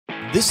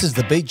This is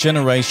The Beat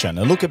Generation,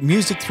 a look at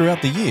music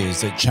throughout the years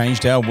that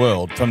changed our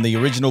world, from the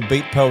original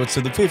beat poets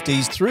of the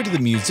 50s through to the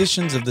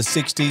musicians of the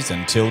 60s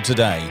until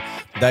today.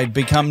 They've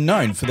become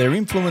known for their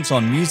influence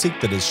on music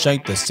that has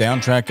shaped the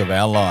soundtrack of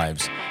our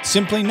lives,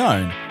 simply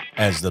known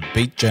as The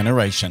Beat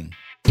Generation.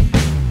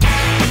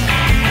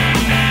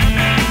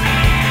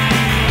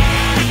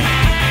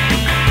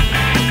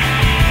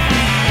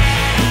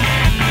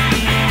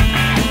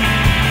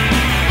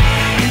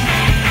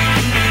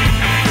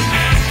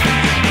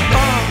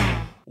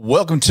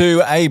 Welcome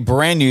to a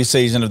brand new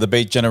season of The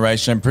Beat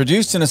Generation,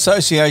 produced in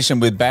association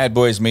with Bad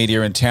Boys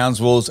Media and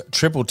Townsville's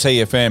Triple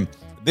TFM.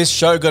 This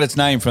show got its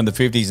name from the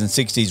 50s and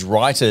 60s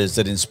writers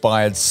that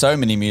inspired so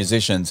many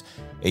musicians.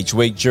 Each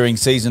week during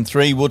Season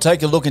 3, we'll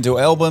take a look into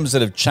albums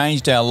that have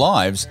changed our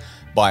lives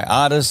by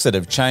artists that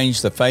have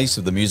changed the face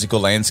of the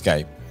musical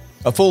landscape.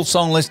 A full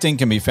song listing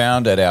can be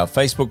found at our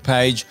Facebook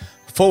page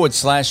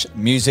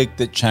 /Music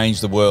That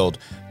Changed the World.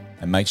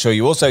 And make sure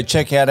you also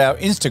check out our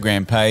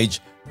Instagram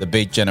page, The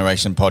Beat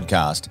Generation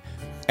Podcast.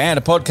 And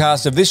a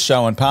podcast of this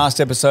show and past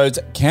episodes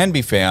can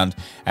be found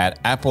at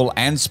Apple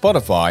and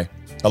Spotify,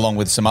 along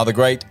with some other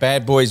great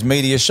Bad Boys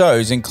Media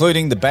shows,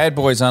 including The Bad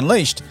Boys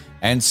Unleashed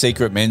and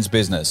Secret Men's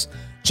Business.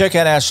 Check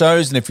out our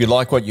shows, and if you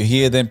like what you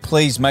hear, then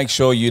please make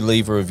sure you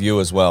leave a review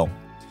as well.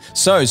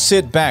 So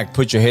sit back,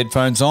 put your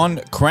headphones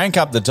on, crank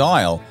up the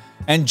dial,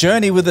 and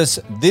journey with us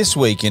this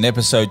week in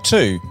episode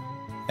 2,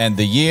 and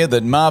the year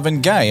that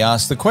Marvin Gaye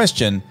asked the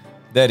question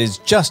that is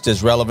just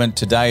as relevant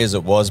today as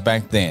it was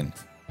back then.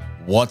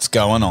 What's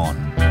going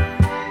on?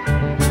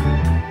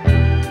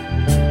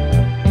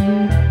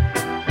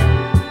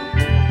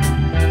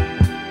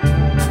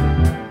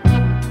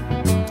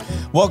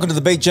 Welcome to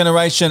The Beat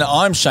Generation.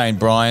 I'm Shane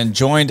Bryan,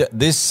 joined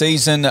this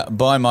season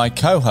by my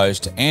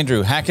co-host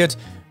Andrew Hackett,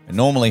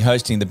 normally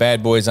hosting the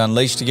Bad Boys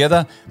Unleashed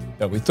together,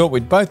 but we thought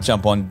we'd both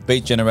jump on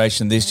Beat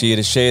Generation this year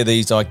to share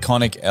these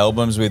iconic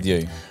albums with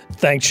you.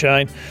 Thanks,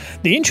 Shane.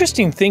 The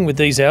interesting thing with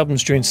these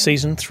albums during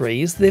Season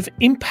 3 is they've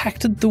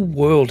impacted the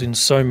world in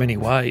so many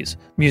ways.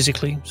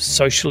 Musically,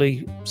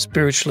 socially,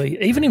 spiritually,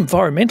 even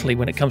environmentally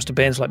when it comes to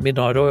bands like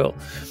Midnight Oil.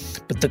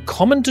 But the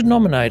common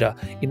denominator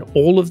in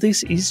all of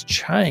this is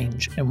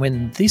change. And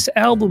when this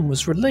album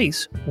was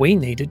released, we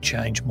needed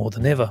change more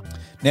than ever.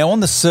 Now, on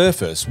the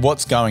surface,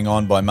 What's Going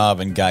On by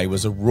Marvin Gaye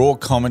was a raw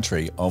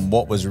commentary on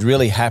what was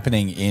really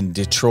happening in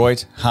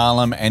Detroit,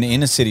 Harlem, and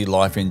inner city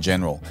life in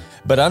general.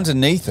 But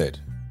underneath it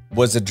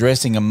was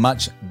addressing a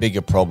much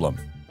bigger problem: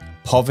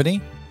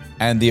 poverty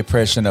and the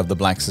oppression of the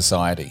black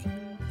society.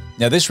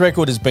 Now, this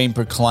record has been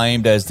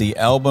proclaimed as the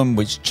album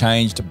which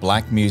changed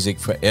black music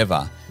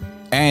forever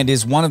and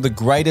is one of the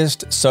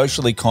greatest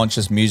socially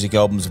conscious music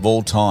albums of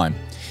all time.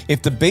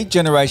 If the Beat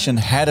Generation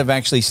had have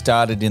actually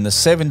started in the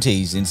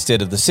 70s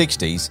instead of the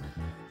 60s,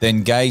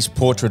 then Gaye's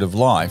Portrait of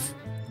Life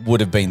would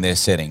have been their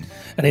setting.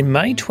 And in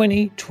May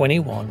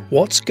 2021,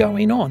 What's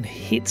Going On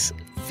hits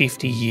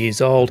 50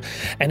 years old,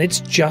 and it's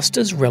just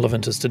as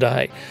relevant as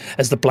today.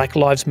 As the Black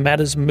Lives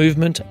Matters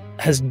movement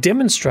has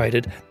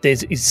demonstrated, there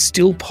is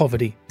still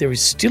poverty, there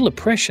is still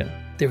oppression,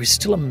 there is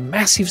still a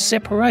massive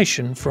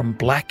separation from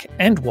black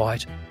and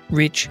white,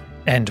 rich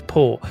and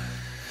poor.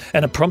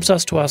 And it prompts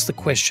us to ask the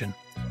question,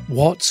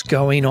 what's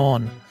going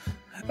on?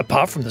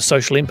 Apart from the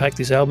social impact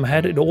this album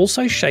had, it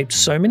also shaped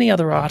so many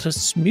other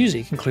artists'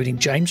 music, including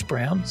James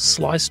Brown,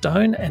 Sly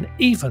Stone, and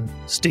even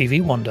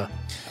Stevie Wonder.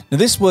 Now,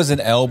 this was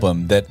an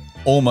album that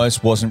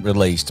almost wasn't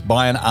released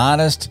by an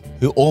artist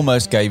who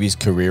almost gave his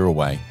career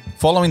away.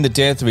 Following the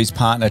death of his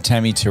partner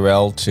Tammy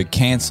Terrell to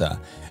cancer,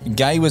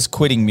 Gaye was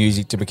quitting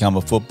music to become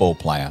a football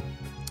player.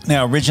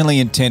 Now, originally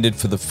intended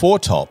for the Four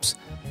Tops,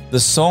 the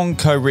song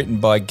co-written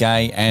by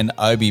Gaye and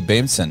Obie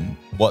Benson,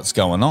 What's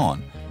Going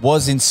On,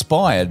 was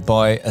inspired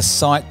by a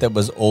sight that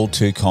was all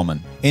too common.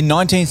 In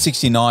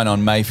 1969,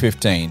 on May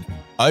 15,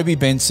 Obie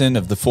Benson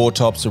of the Four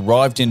Tops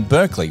arrived in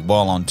Berkeley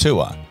while on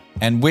tour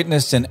and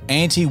witnessed an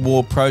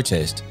anti-war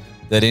protest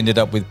that ended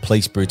up with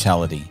police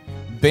brutality.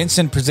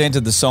 Benson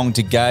presented the song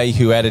to Gaye,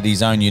 who added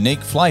his own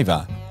unique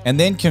flavour, and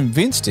then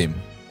convinced him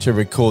to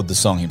record the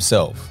song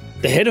himself.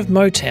 The head of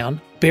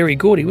Motown, Berry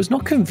Gordy, was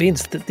not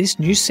convinced that this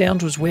new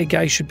sound was where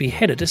Gaye should be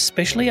headed,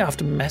 especially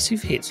after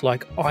massive hits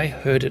like I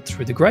Heard It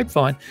Through the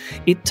Grapevine,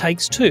 It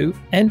Takes Two,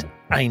 and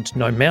Ain't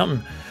No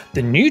Mountain.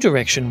 The new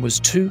direction was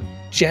too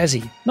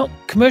jazzy, not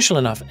commercial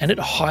enough, and it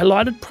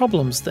highlighted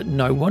problems that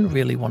no one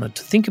really wanted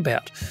to think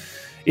about.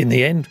 In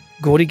the end,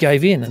 Gordy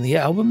gave in, and the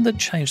album that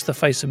changed the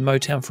face of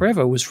Motown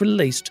forever was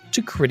released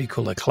to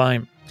critical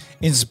acclaim.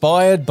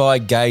 Inspired by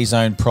Gaye's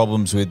own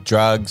problems with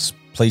drugs,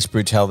 police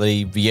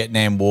brutality,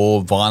 Vietnam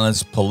War,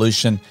 violence,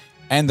 pollution,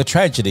 and the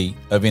tragedy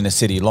of inner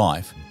city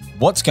life,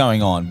 What's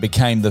Going On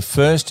became the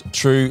first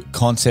true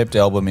concept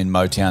album in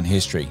Motown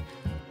history.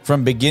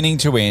 From beginning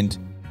to end,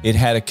 it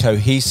had a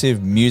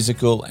cohesive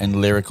musical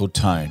and lyrical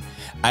tone,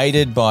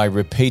 aided by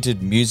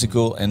repeated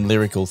musical and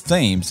lyrical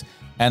themes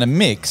and a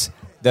mix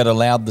that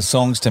allowed the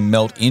songs to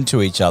melt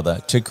into each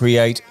other to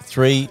create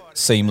 3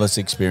 seamless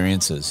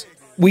experiences.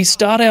 We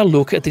start our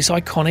look at this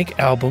iconic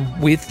album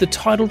with the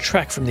title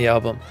track from the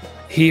album.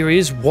 Here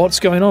is What's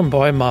Going On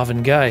by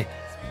Marvin Gaye.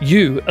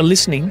 You are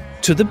listening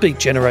to The Beat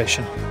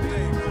Generation.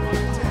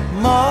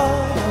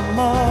 Mother,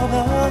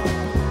 mother,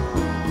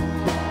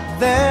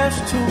 there's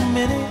too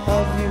many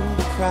of you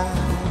crying.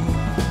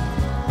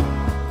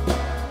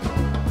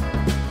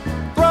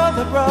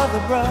 Brother, brother,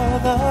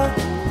 brother,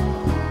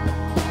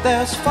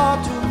 there's far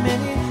too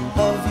many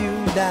of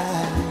you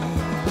dying.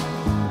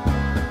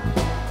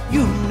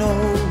 You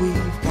know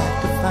we've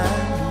got to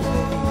find a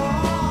way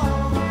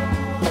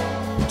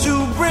to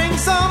bring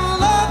some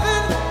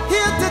loving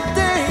here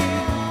today.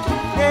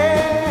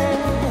 Yeah.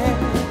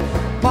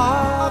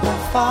 Father,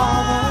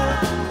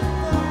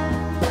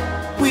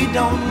 we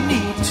don't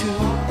need to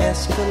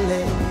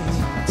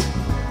escalate.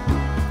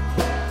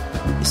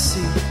 You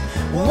see,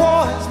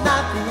 war is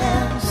not the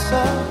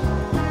answer,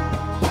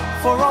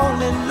 for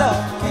only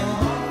love can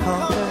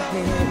conquer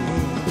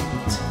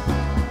hate.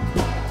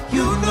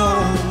 You know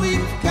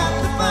we've got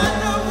to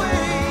find a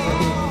way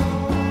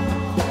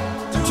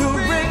to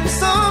bring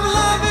some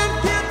love in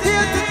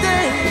here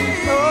today.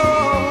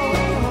 Oh,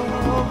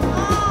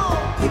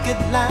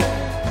 picket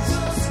lines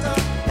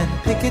and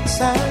picket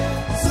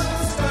signs,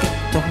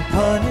 don't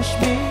punish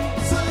me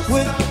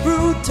with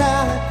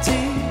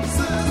brutality.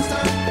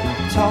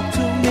 Talk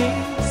to me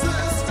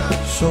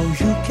so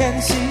you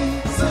can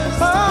see,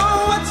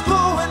 oh, what's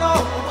going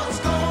on, what's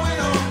going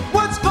on,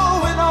 what's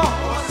going on,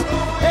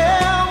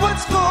 yeah,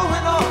 what's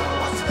going on,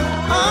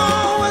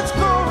 oh, what's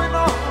going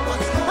on,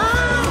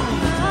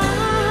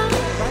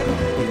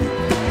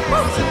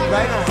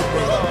 right on. Right on.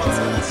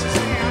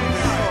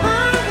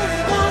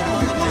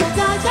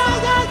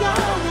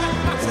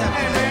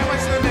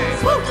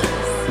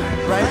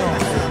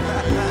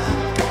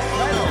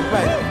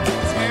 Right on.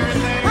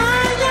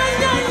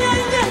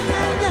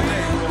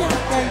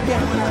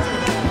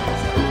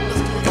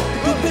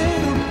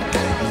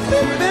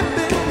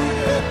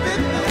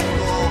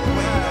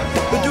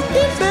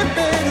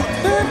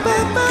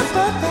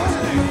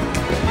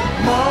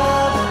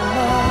 Mother,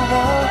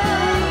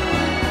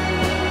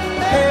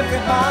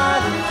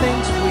 everybody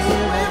thinks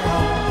we're at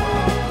home.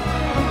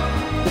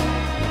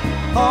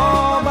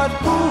 Oh, but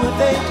who are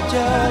they to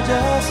judge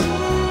us?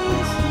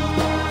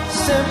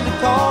 Simply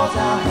cause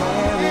our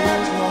hair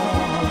is long.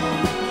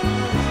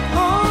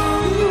 Oh,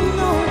 you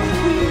know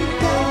we've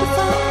got to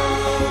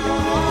find a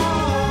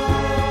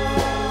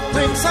way.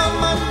 Bring some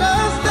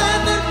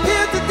understanding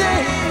here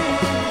today.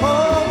 Oh,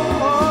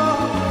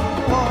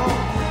 oh, oh.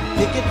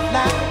 Picket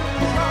lines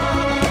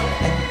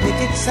and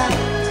picket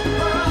signs,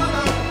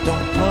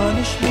 don't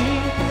punish me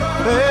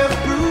with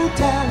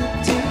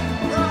brutality.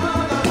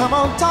 Come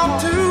on, talk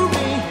to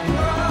me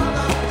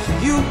so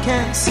you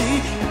can see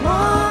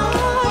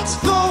what's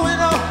going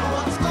on.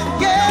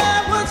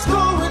 Yeah, what's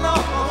going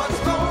on?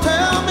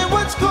 Tell me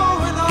what's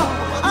going on.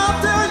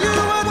 I'll tell you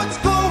what's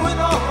going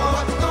on.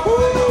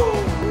 Ooh.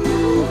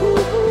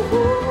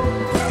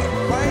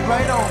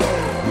 Right on.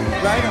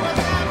 Right on. Right on.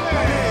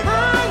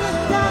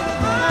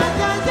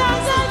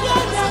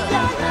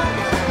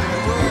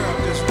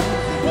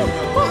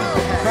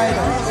 Right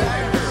on.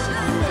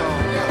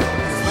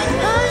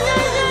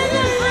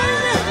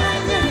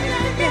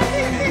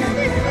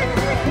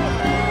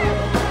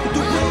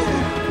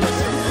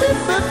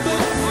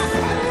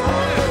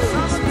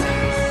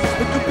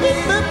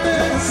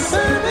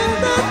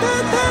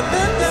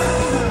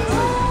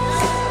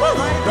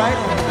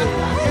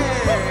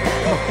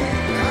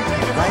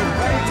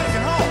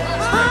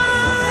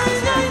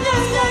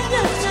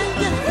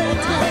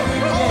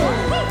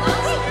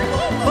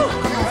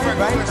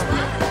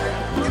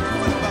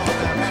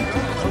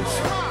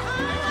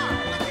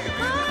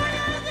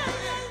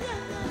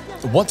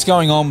 What's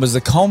Going On was the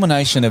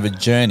culmination of a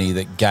journey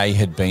that Gaye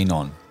had been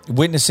on,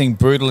 witnessing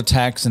brutal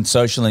attacks and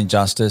social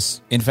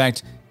injustice. In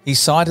fact, he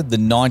cited the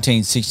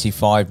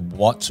 1965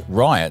 Watts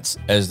riots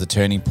as the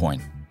turning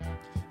point.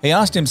 He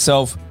asked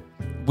himself,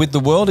 with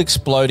the world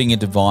exploding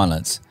into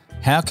violence,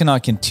 how can I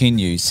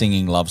continue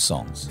singing love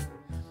songs?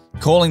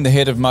 Calling the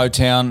head of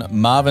Motown,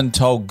 Marvin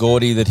told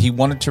Gordy that he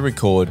wanted to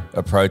record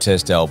a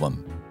protest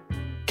album.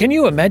 Can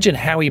you imagine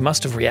how he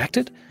must have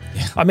reacted?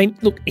 Yeah. I mean,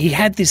 look, he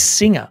had this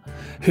singer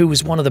who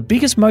was one of the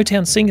biggest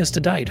Motown singers to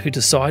date who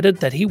decided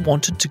that he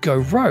wanted to go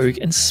rogue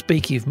and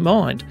speak his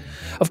mind.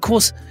 Of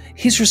course,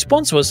 his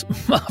response was,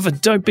 Marvin,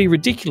 don't be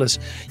ridiculous.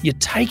 You're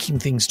taking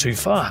things too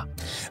far.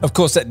 Of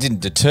course, that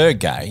didn't deter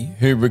Gaye,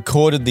 who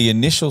recorded the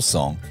initial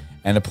song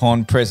and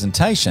upon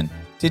presentation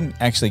didn't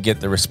actually get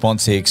the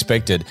response he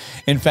expected.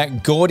 In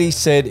fact, Gordy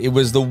said it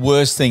was the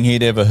worst thing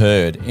he'd ever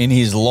heard in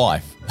his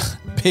life.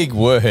 Big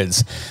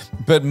words.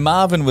 But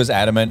Marvin was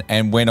adamant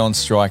and went on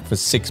strike for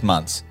 6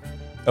 months.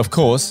 Of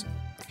course,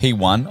 he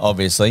won,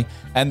 obviously,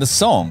 and the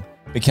song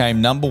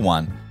became number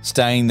one,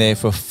 staying there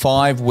for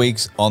 5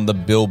 weeks on the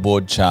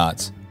Billboard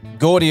charts.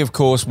 Gordy, of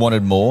course,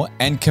 wanted more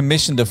and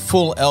commissioned a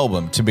full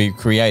album to be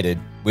created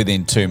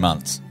within 2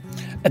 months.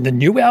 And the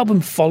new album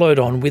followed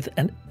on with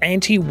an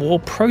anti-war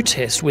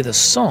protest with a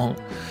song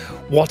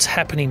What's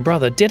Happening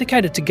Brother,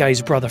 dedicated to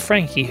Gaye's brother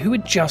Frankie, who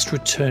had just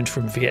returned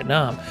from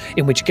Vietnam,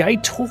 in which Gaye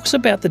talks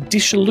about the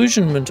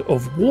disillusionment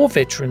of war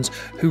veterans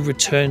who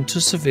returned to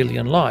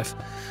civilian life,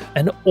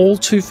 an all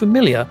too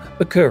familiar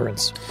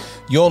occurrence.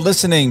 You're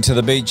listening to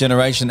The Beat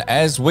Generation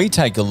as we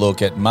take a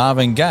look at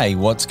Marvin Gaye,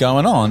 What's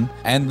Going On,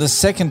 and the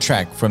second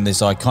track from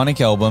this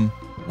iconic album,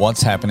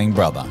 What's Happening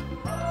Brother.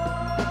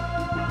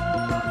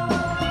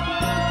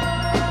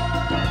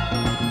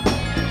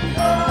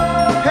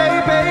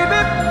 Hey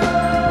baby,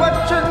 what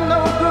you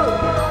no good?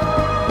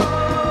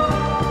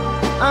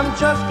 I'm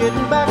just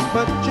getting back,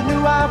 but you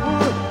knew I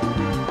would.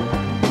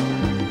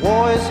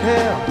 War is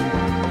hell,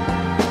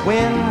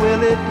 when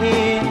will it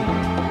end?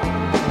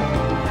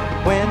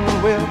 When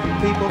will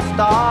people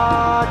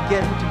start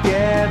getting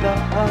together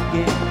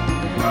again?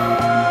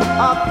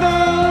 Are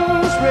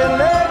things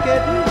really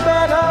getting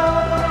better,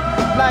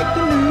 like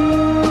the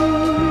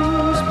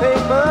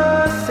newspaper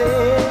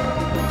said?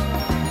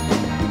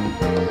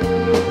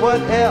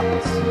 What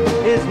else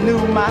is new,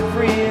 my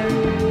friend,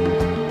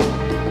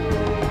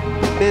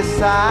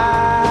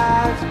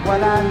 besides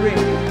what I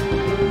read?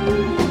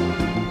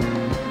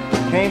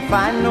 Can't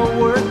find no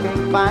work,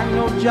 can't find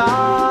no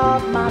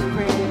job, my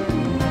friend.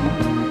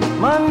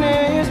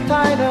 Money is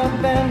tighter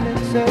than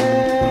it's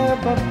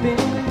ever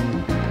been.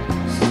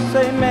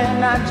 Say,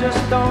 man, I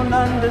just don't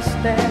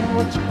understand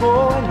what's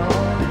going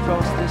on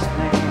across this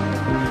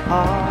land.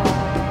 Oh,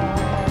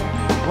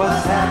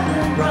 what's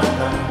happening,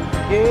 brother?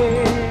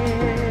 Yeah.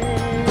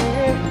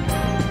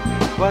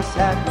 What's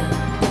happening?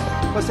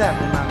 What's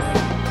happening, my man?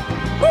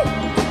 Woo!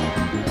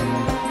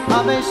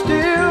 Are they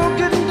still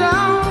getting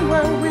down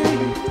where we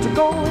used to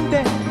go and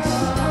dance?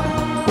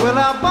 Will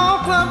our ball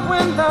club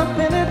win the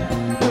pennant?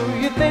 Do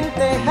you think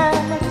they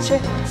have a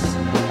chance?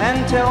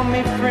 And tell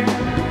me, friend,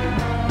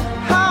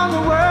 how in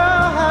the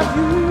world have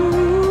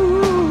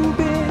you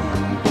been?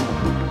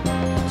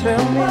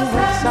 Tell me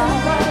what's out.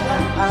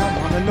 I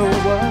wanna know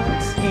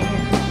what's in.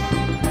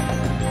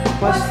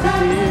 What's the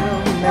deal,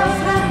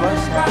 man?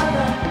 What's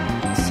happening?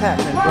 What's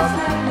happening,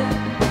 brother?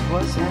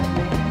 What's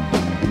happening,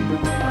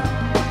 brother?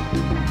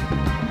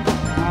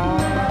 Oh,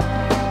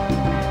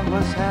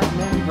 what's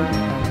happening,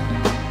 brother?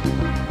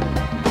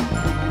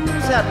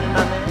 What's happening,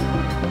 my man?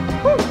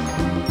 Woo!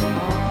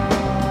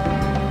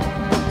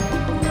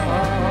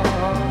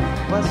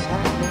 What's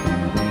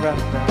happening,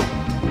 brother?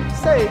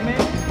 Say, man.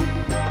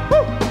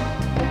 Woo!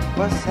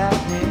 What's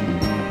happening,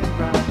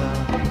 brother?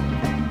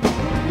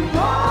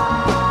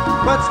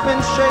 What's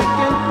been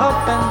shaking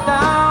up and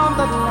down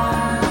the line?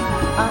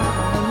 I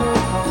know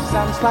 'cause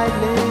I'm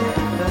slightly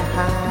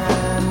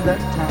behind the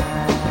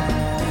time.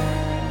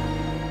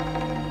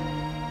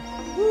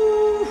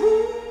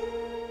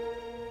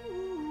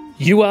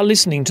 You are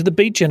listening to The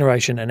Beat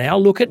Generation and our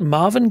look at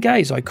Marvin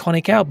Gaye's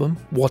iconic album,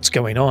 What's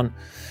Going On.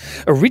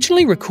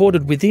 Originally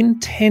recorded within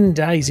 10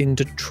 days in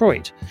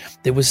Detroit,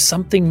 there was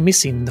something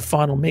missing in the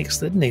final mix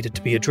that needed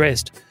to be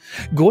addressed.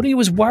 Gordy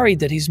was worried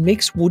that his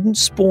mix wouldn't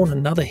spawn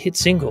another hit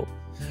single.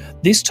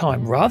 This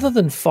time, rather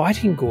than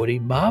fighting Gordy,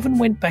 Marvin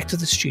went back to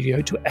the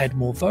studio to add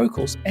more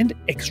vocals and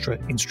extra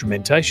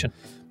instrumentation.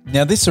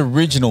 Now, this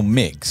original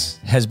mix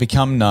has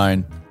become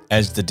known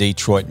as the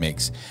Detroit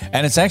mix,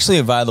 and it's actually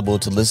available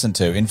to listen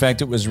to. In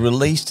fact, it was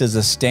released as a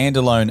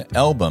standalone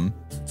album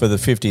for the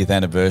 50th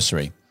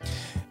anniversary.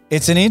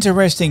 It's an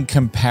interesting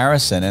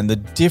comparison, and the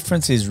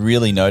difference is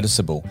really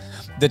noticeable.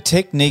 The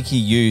technique he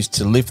used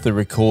to lift the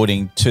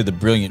recording to the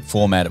brilliant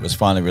format it was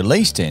finally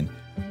released in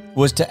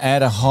was to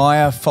add a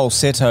higher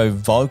falsetto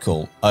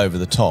vocal over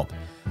the top.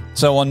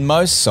 So on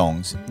most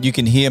songs, you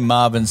can hear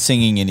Marvin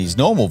singing in his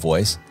normal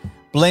voice,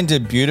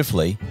 blended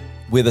beautifully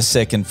with a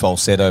second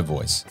falsetto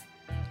voice.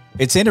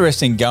 It's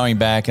interesting going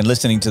back and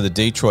listening to the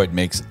Detroit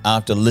mix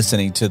after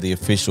listening to the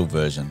official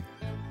version.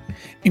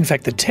 In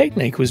fact, the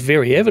technique was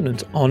very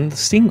evident on the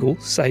single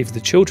Save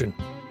the Children.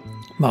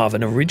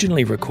 Marvin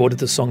originally recorded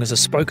the song as a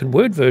spoken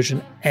word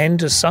version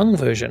and a sung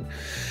version.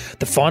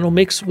 The final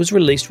mix was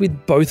released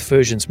with both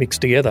versions mixed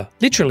together,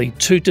 literally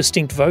two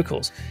distinct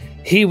vocals.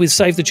 Here with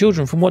Save the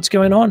Children from What's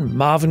Going On,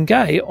 Marvin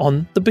Gaye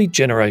on The Beat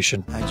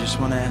Generation. I just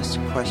want to ask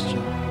a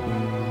question.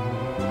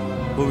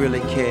 Who really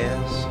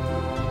cares?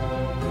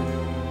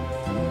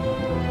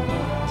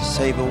 To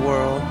save a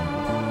world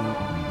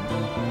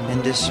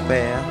in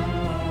despair?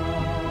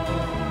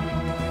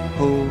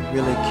 Who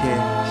really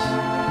cares?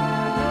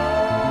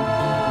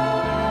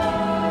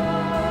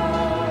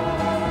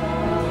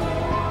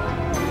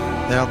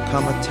 There'll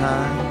come a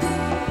time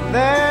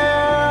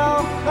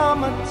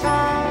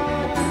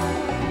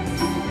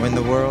when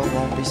the world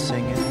won't be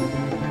singing,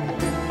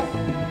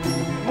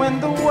 when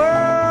the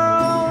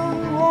world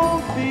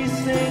won't be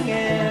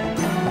singing,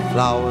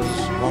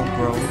 flowers won't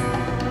grow,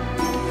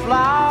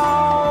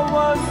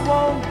 flowers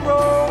won't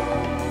grow,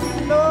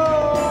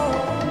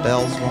 no,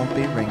 bells won't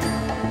be ringing,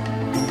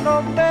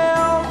 no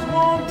bells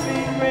won't be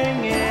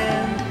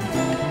ringing.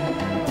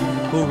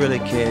 Who really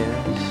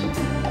cares?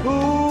 Who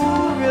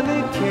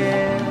really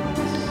cares?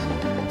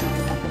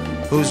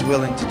 Who's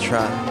willing to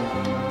try?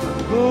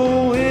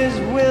 Who is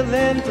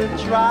willing to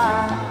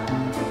try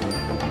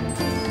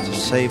to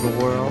save a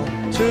world.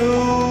 To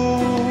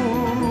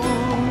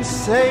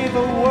save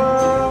a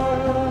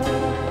world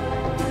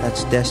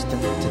That's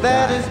destined to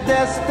that die. is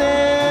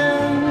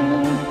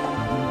destined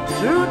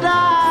to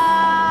die.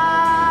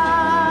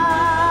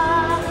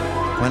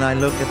 When I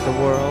look at the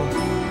world,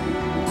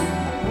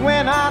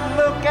 When I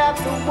look at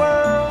the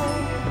world,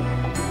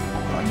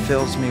 it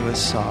fills me with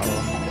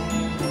sorrow.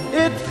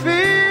 it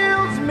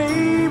fills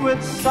me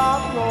with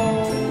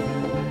sorrow.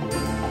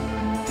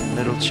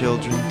 Little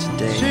children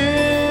today,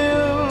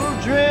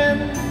 Children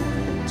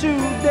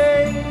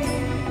today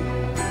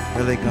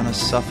really gonna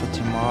suffer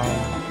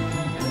tomorrow.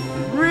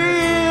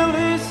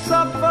 really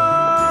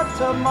suffer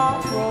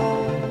tomorrow.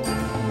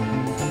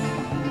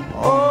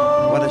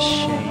 Oh, What a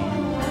shame.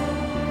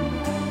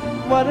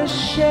 what a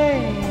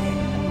shame.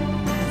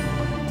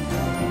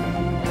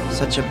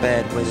 Such a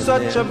bad way to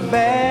Such a live.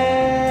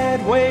 bad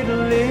way to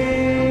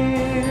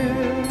live.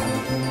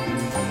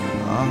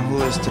 Who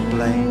is to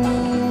blame? Who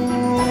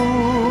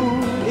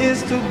is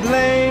to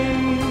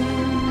blame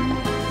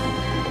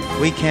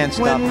We can't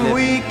stop when living.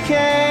 we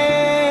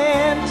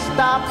can't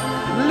stop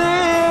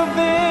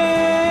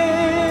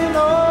living? Oh,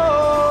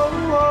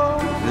 oh.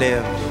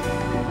 Live.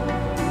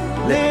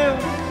 Live,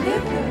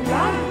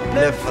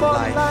 Live for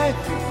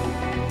life.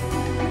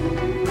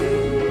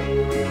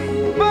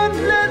 But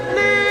let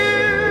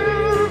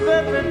live,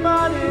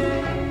 everybody.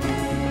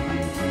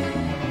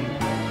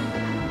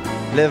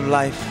 Live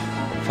life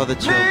for the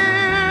children.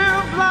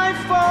 Live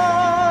life for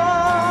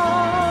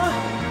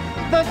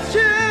the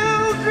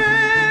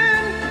children.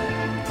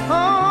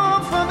 Oh,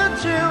 for the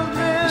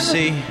children.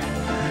 See,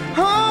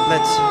 Oh,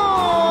 let's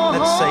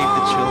save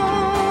the children.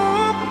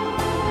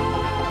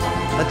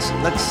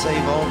 Let's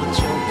save all the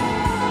children.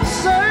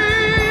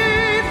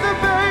 Save the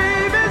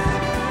babies.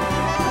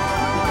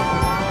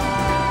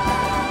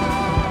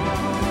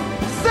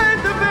 Save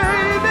the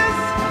babies.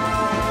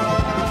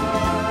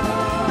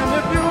 And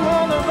if you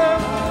want to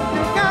love,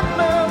 you got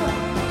love.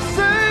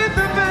 Save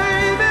the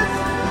babies.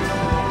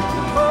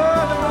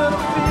 Oh, the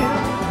little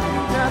feeling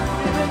you got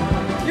feeling.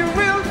 You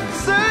will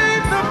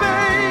save the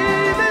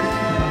babies.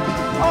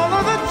 All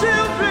of the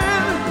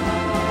children.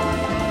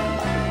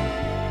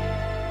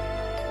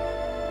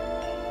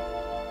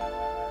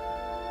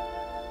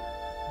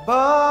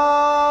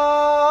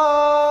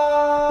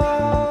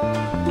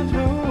 But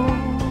who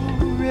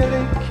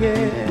really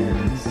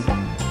cares?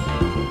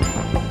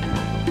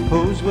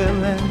 Who's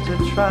willing to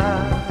try?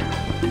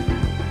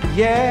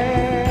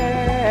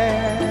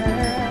 Yeah,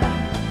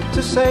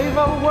 to save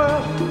our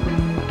world.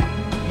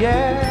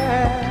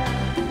 Yeah,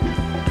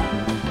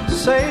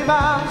 save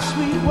our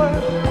sweet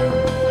world.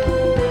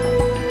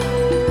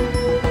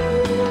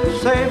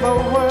 Save a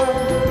world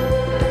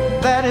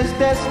that is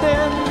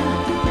destined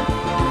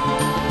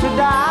to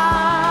die.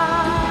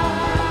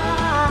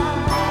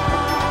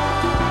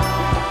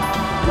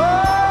 Oh,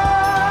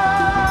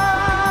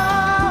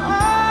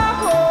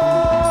 oh, oh,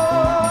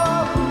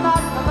 la,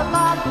 la, la,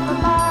 la, la,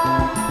 la.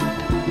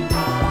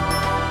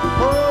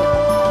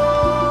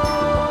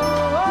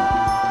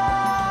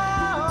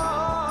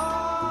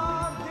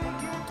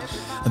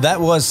 That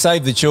was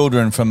Save the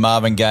Children from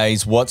Marvin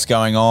Gaye's What's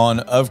Going On.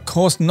 Of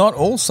course, not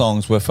all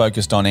songs were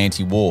focused on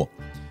anti-war.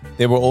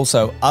 There were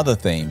also other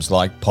themes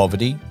like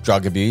poverty,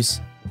 drug abuse,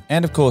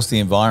 and of course the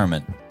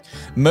environment.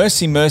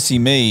 Mercy, Mercy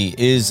Me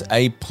is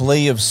a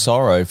plea of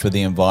sorrow for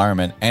the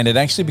environment, and it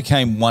actually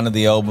became one of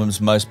the album's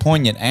most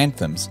poignant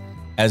anthems,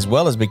 as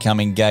well as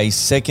becoming Gaye's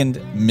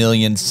second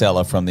million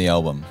seller from the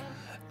album.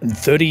 And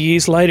 30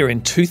 years later,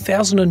 in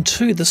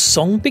 2002, the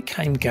song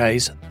became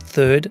Gaye's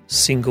third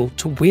single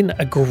to win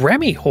a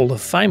Grammy Hall of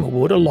Fame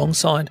award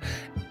alongside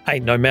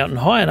Ain't No Mountain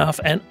High Enough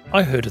and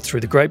I Heard It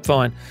Through the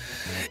Grapevine.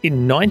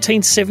 In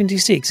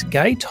 1976,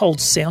 Gaye told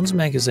Sounds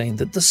magazine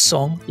that the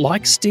song,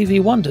 like Stevie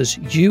Wonder's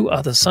You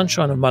Are the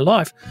Sunshine of My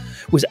Life,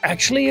 was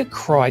actually a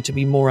cry to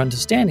be more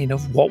understanding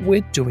of what we're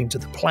doing to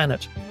the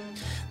planet.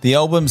 The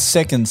album's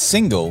second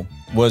single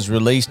was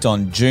released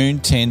on June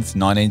 10th,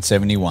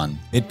 1971.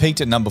 It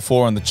peaked at number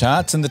 4 on the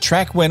charts, and the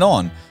track went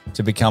on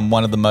to become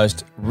one of the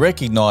most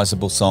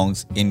recognisable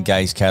songs in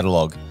Gaye's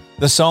catalogue.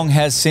 The song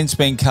has since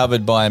been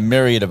covered by a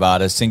myriad of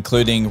artists,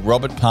 including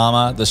Robert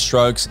Palmer, The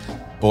Strokes,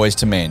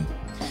 Boyz II Men.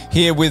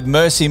 Here with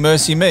Mercy,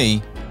 Mercy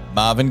Me,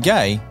 Marvin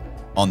Gaye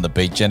on The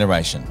Beat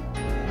Generation.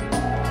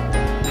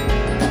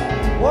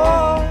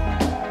 Whoa,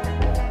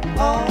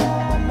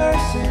 oh,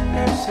 mercy,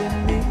 mercy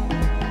me.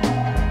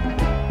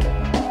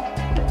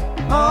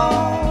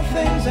 All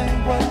things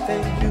ain't what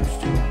they used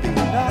to be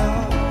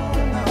now.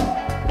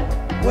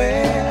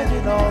 Where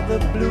did all the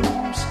blue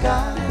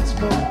skies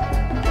go?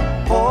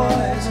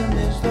 Poison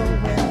is the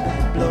wind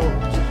that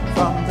blows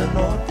from the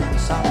north and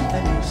south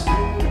and east.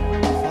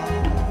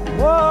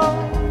 Whoa,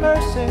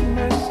 mercy,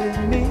 mercy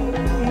me.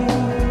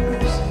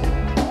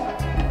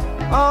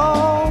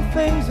 All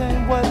things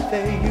ain't what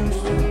they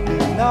used to be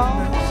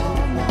now.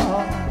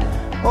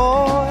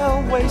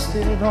 Oil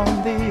wasted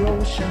on the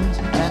oceans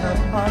and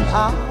upon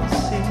our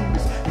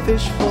seas,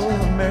 fish full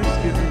of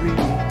mercury.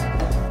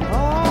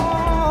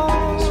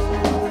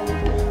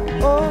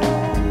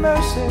 Oh,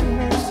 mercy,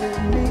 mercy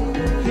me.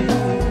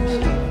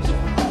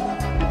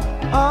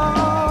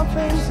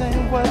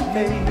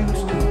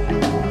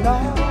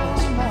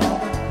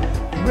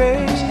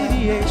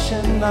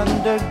 ocean,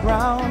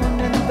 underground,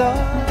 and in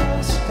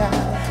the sky.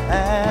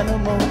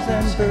 Animals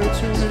and birds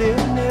who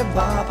live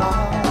nearby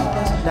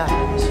are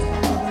dying.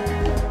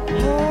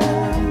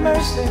 Oh,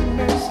 mercy,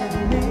 mercy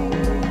me.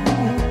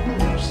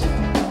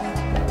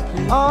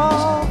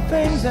 All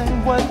things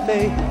and what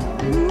they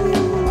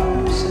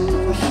used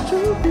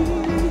to be.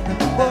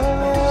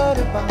 What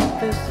about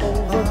this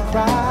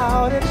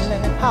overcrowded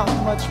land? How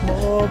much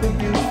more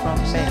abuse from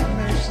man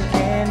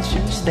can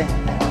you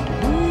stand?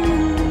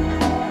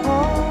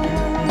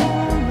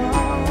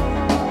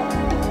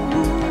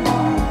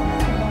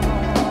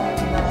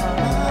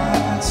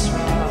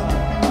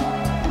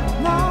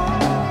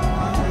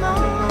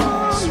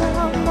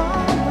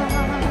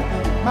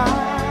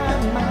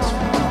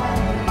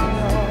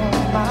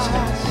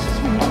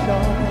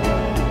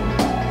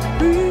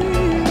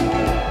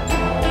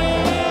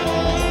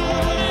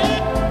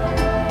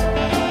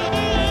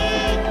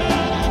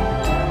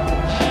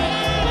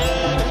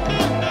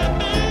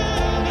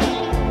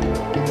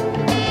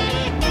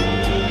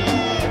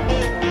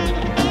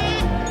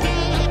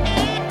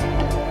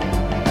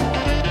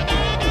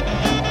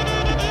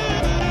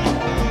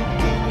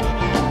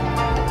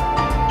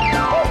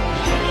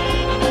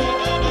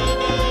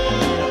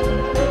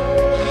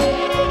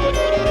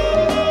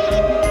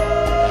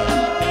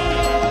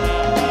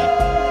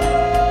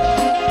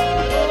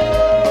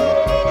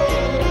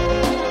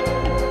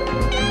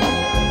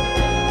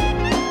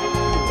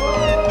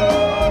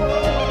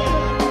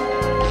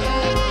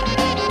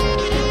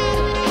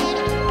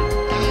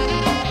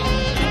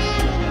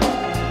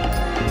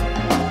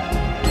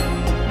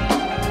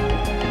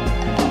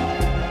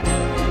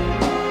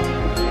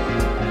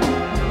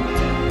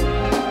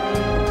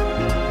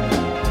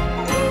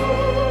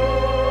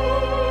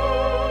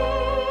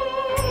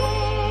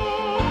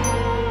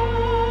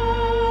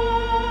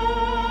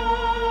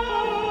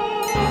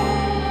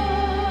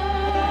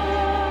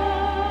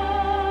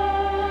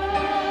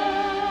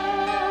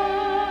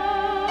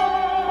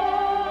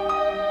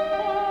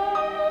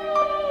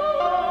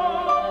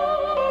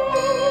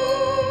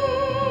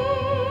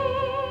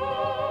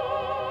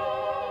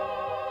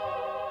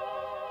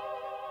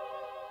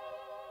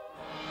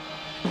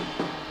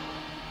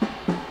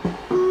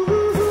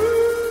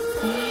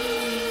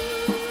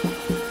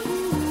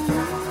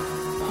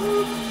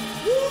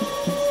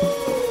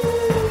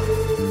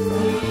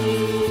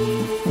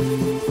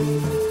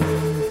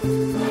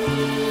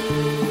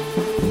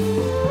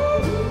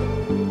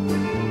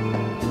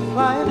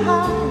 Flying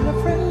high in a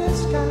friendly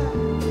sky,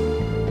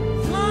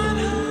 flying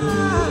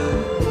high,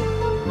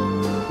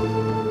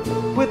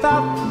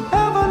 without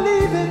ever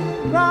leaving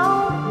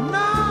ground.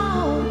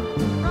 Now,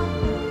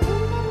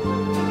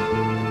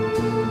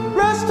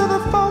 rest of the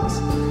folks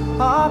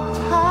are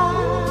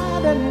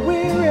tired and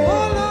weary,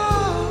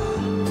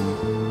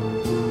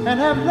 and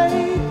have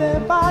laid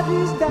their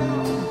bodies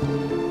down.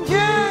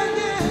 Yeah,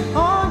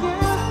 yeah, oh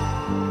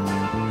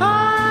yeah. I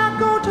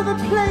go to the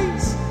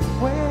place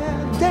where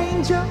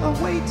danger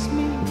awaits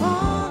me,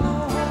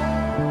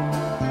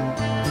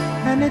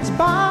 and it's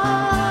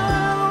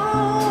bound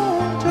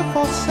to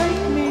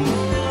forsake me.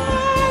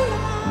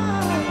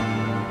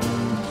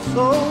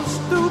 So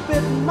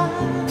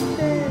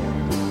stupid-minded,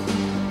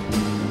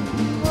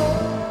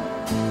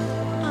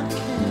 I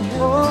can't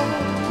help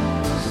it.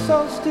 So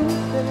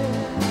stupid-minded,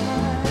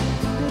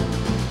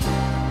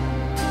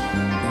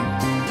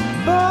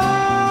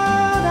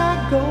 but I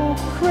go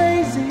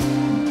crazy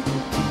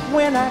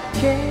when I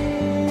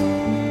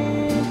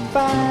can't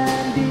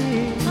find it.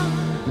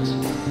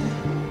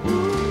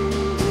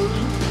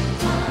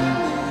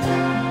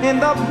 In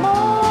the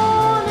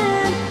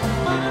morning,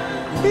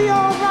 be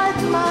alright,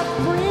 my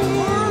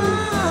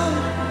friend,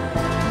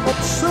 but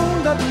soon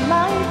the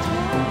night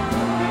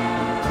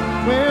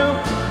will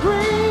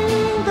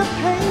bring the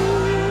pain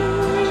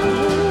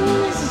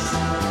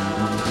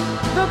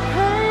of a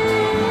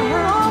pain.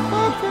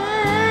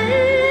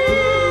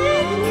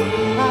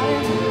 I'm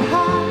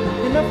high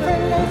in a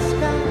friendless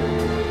sky,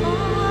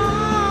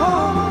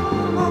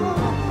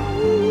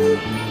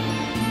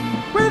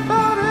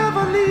 without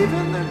ever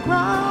leaving the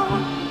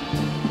ground.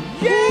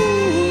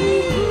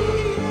 Yeah,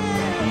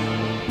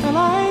 and I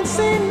ain't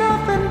seen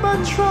nothing but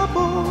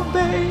trouble,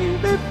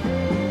 baby.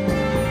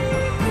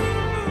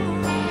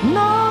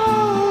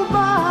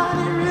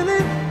 Nobody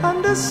really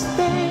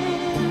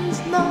understands,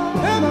 no,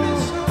 no.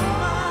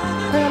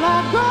 And I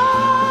go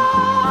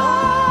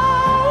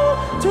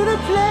to the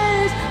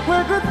place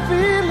where good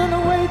feeling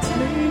awaits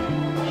me.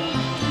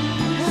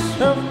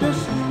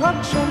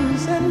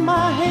 Self-destruction's in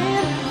my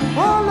hand,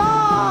 oh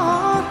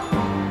Lord.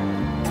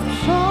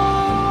 So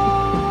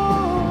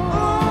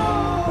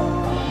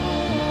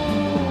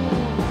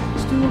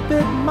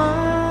stupid-minded,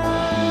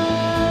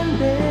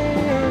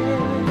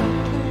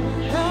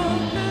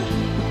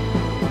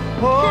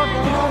 oh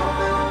Lord.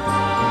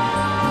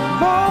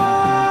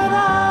 But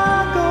I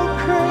go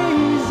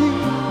crazy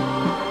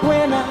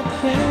when I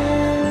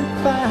can't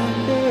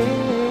find it.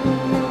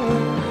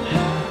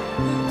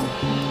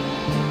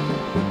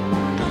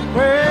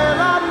 Well,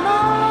 I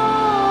know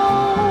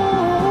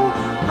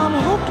I'm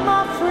hooked,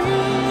 my friend.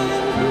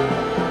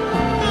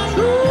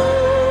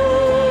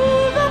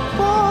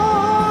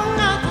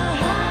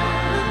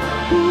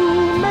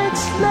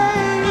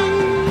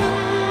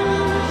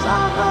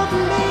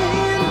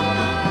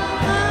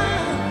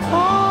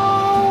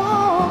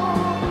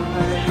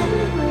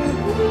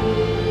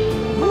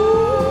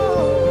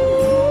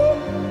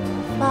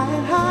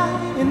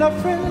 the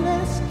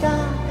friendly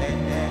sky.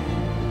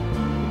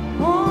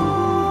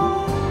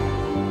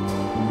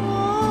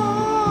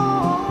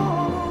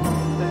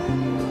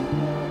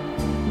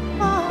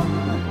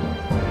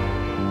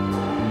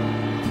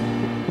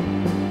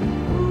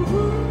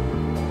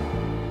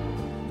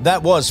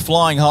 That was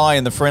Flying High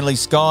in the Friendly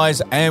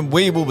Skies, and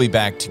we will be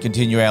back to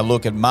continue our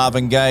look at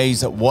Marvin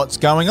Gaye's What's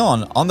Going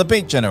On the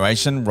Beat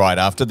Generation right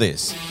after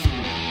this.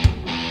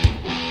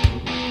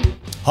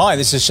 Hi,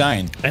 this is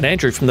Shane. And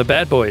Andrew from the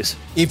Bad Boys.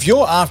 If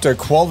you're after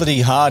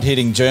quality,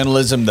 hard-hitting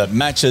journalism that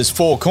matches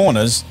four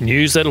corners,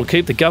 News that'll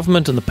keep the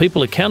government and the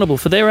people accountable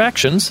for their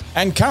actions,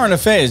 and current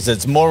affairs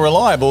that's more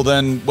reliable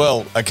than,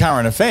 well, a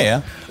current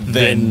affair,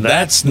 then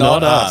that's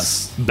not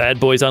us. Bad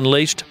Boys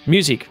Unleashed,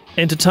 music,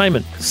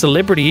 entertainment,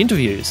 celebrity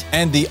interviews.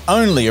 And the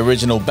only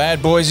original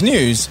Bad Boys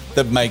news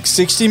that makes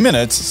 60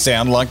 Minutes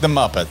sound like the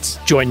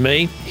Muppets. Join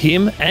me,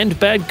 him, and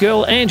bad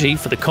girl Angie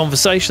for the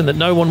conversation that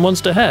no one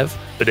wants to have,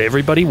 but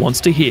everybody wants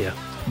to hear.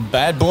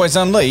 Bad Boys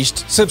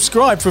Unleashed,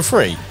 subscribe for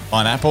free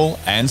on Apple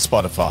and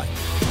Spotify.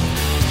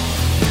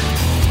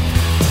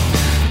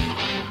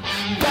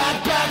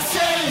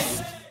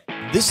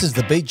 This is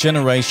the Beat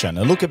Generation,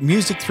 a look at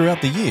music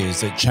throughout the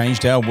years that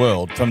changed our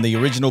world, from the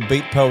original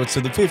beat poets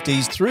of the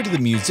 50s through to the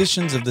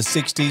musicians of the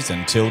 60s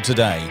until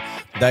today.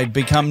 They've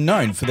become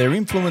known for their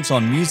influence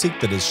on music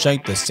that has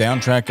shaped the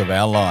soundtrack of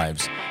our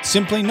lives,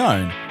 simply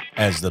known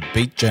as the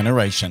Beat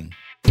Generation.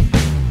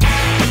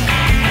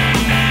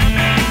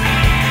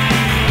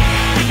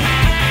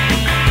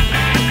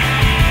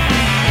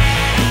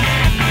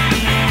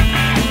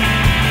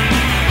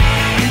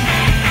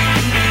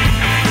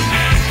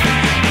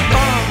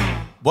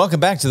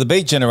 Welcome back to the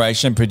Beat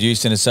Generation,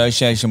 produced in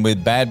association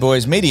with Bad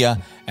Boys Media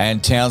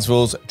and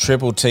Townsville's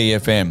Triple T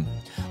FM.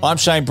 I'm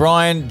Shane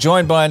Bryan,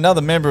 joined by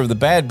another member of the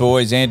Bad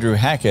Boys, Andrew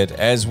Hackett,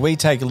 as we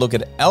take a look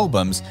at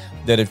albums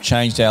that have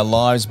changed our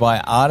lives by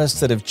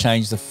artists that have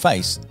changed the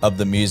face of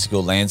the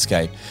musical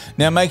landscape.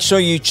 Now make sure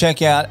you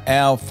check out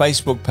our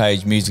Facebook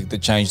page, Music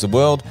That Changed the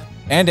World,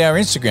 and our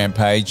Instagram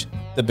page,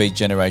 The Beat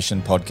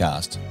Generation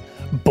Podcast.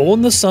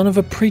 Born the son of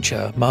a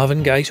preacher,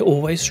 Marvin Gaye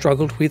always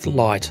struggled with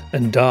light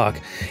and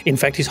dark. In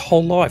fact, his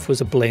whole life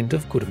was a blend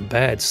of good and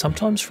bad,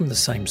 sometimes from the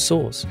same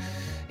source.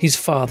 His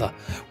father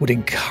would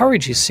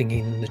encourage his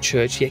singing in the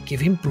church, yet give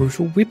him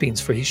brutal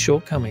whippings for his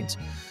shortcomings.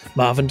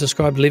 Marvin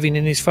described living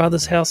in his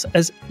father's house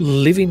as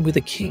living with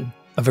a king,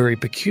 a very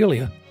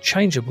peculiar,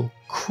 changeable,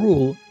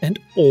 cruel, and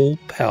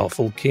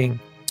all-powerful king.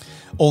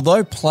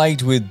 Although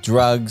plagued with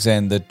drugs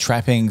and the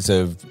trappings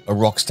of a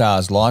rock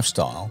star's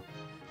lifestyle,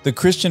 the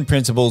Christian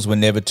principles were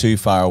never too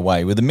far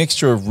away, with a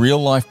mixture of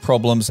real-life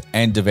problems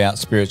and devout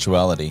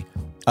spirituality,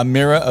 a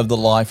mirror of the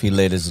life he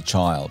led as a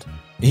child.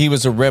 He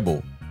was a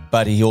rebel,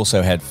 but he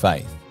also had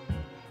faith.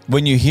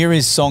 When you hear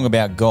his song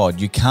about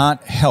God, you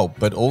can't help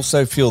but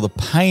also feel the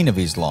pain of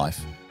his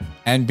life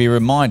and be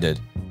reminded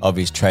of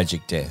his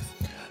tragic death.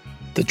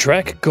 The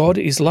track God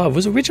Is Love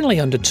was originally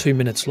under 2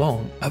 minutes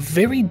long. A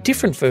very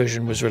different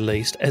version was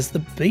released as the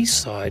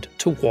B-side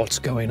to What's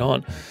Going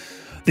On.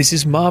 This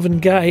is Marvin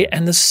Gaye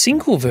and the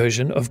single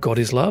version of God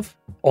Is Love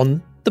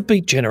on the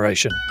Beat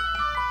Generation.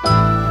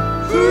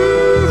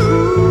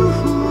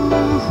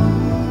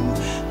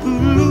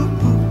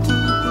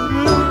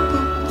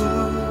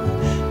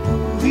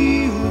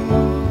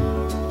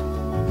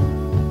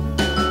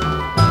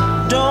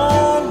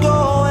 Don't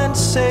go and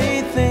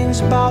say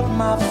things about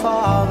my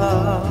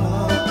father.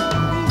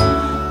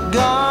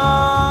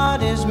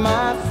 God is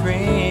my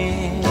friend.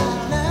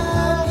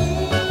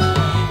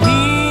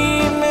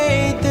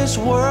 This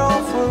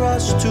world for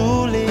us to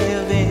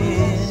live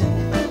in.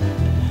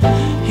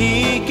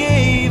 He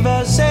gave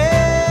us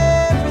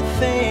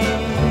everything,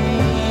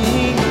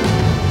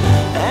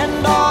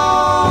 and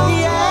all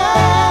he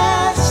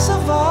asks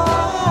of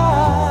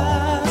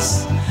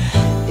us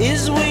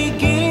is we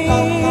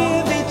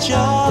give each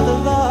other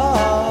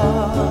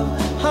love.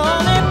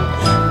 Honey,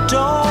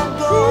 don't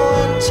go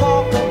and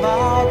talk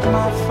about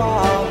my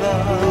father.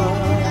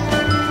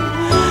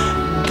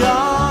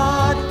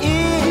 God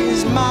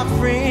is my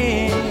friend.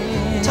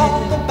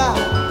 Talk about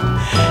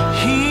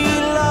he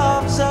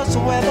loves us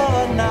whether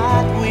or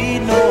not we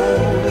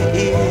know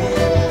it,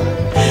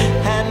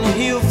 and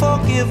he'll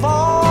forgive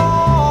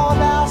all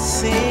our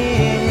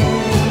sins,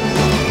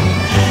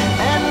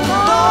 and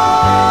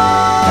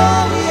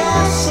all he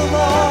asks of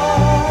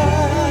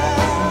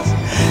us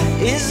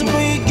is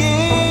we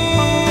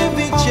give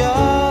each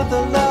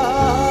other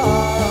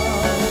love.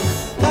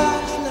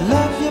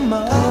 Love your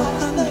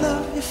mother,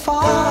 love your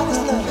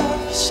father, love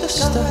your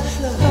sister,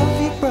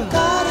 love your brother.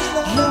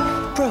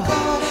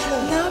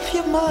 Love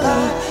your mother,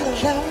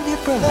 love your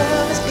brother.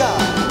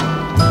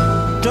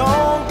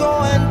 Don't go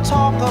and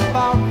talk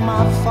about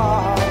my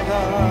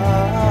father.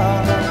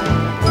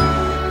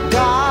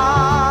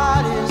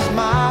 God is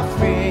my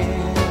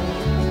friend.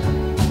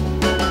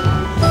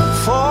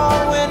 For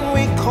when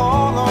we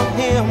call on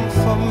him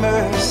for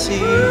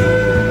mercy,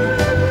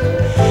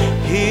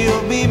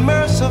 he'll be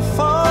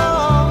merciful,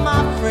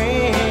 my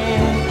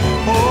friend.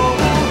 Oh,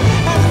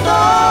 and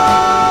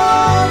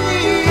all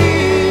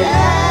he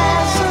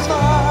asks of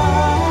us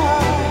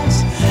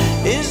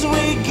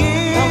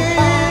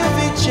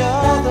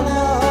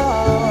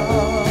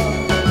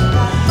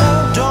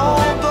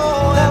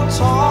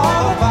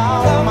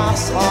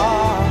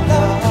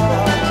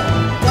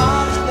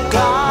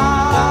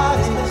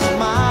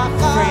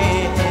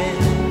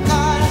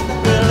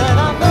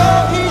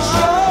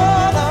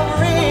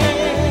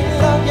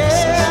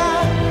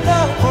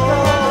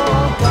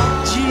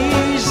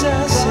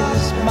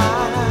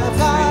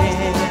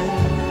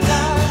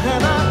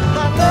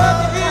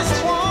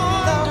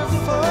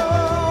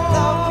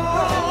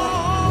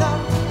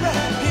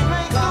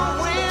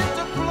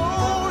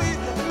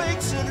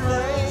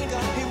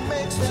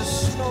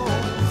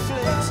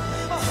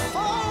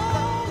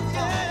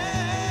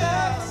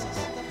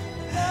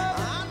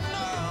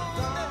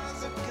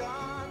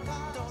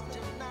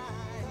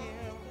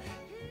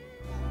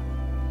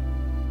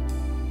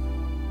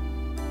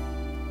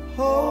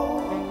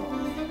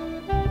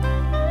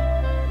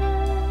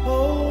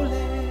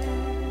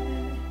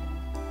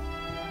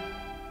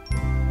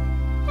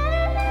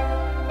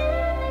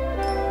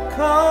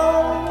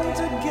come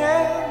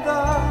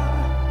together,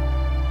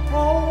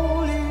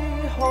 holy,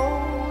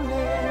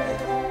 holy.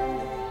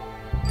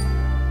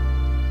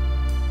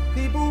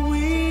 People,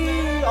 we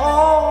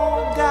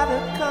all gotta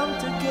come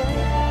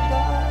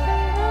together,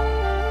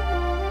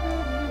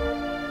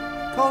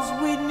 'cause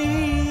we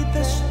need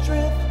the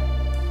strength,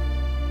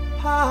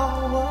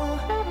 power,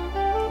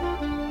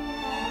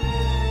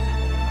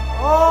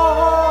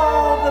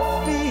 all the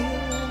feeling.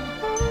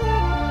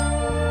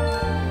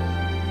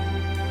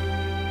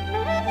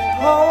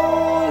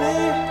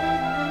 Holy,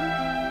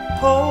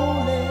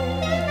 holy.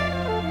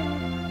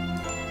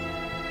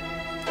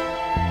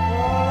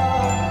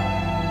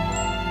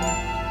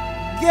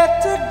 Get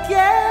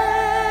together,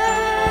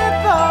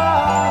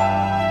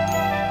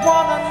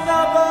 one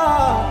another.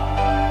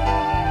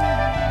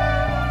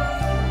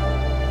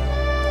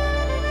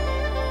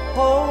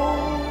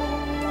 Holy,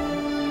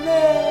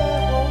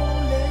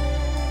 holy,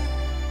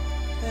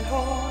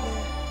 holy,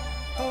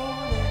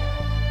 holy,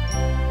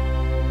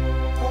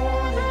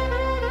 holy.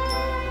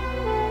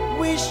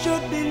 We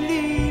should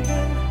believe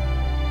in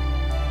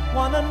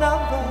one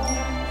another.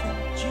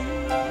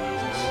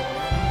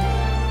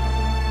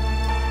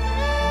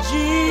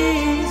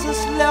 Jesus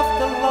left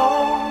a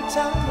long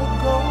time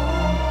ago,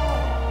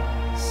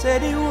 said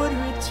he would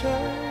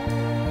return.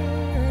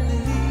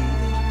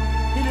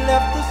 He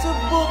left us a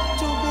book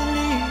to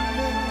believe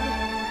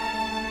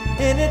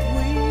in it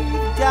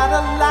we've got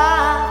a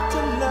lot to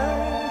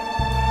learn.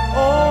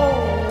 Oh,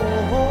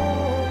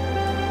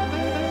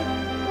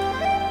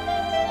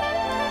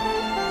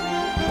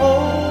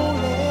 holy,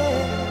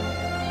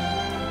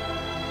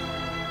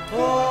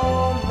 oh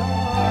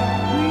Lord,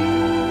 we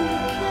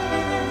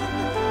can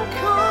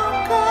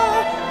conquer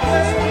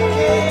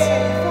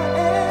hate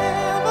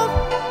forever.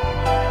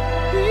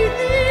 We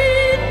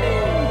need me.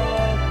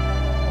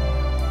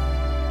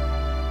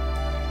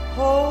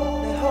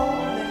 Holy,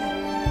 holy,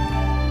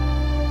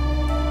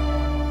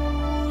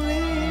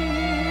 holy,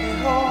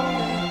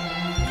 holy.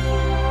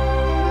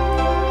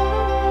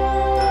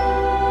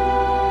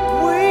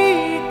 We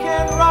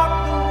can rock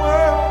the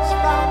world's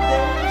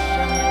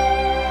foundation.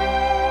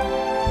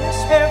 Yes,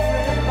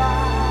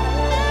 everybody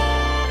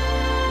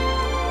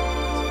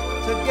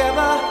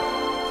together,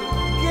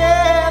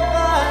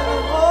 together,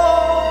 and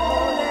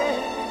holy,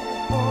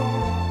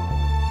 holy,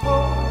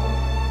 holy.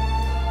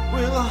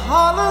 We'll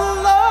holler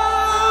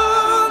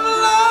love,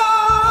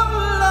 love,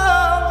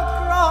 love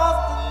across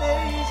the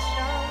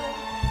nation.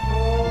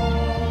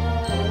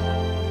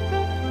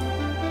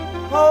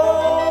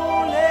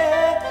 Holy,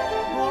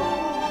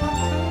 holy,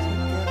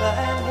 together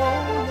and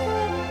holy,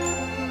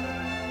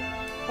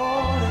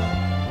 holy.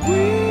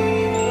 We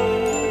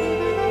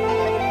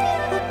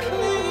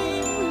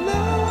proclaim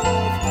love,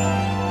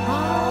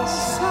 our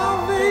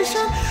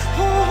salvation.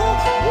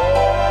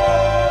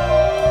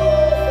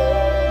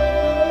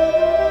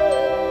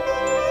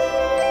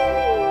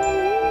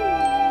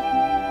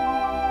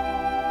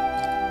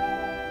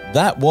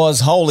 That was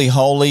Holy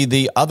Holy,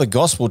 the other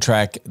gospel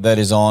track that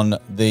is on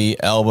the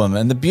album.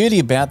 And the beauty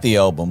about the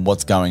album,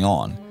 What's Going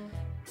On,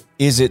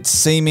 is its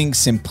seeming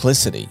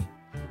simplicity.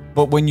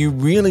 But when you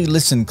really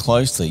listen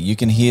closely, you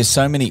can hear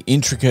so many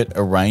intricate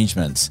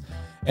arrangements.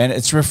 And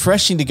it's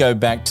refreshing to go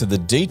back to the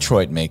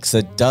Detroit mix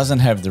that doesn't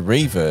have the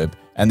reverb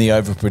and the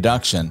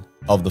overproduction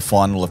of the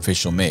final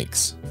official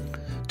mix.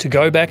 To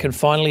go back and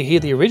finally hear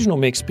the original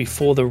mix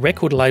before the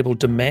record label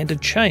demanded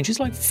change is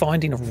like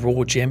finding a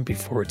raw gem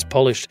before it's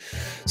polished.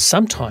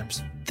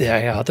 Sometimes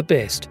they are the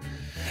best.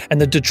 And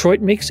the Detroit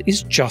mix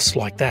is just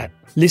like that.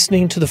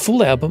 Listening to the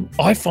full album,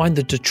 I find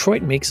the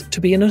Detroit mix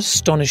to be an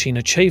astonishing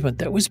achievement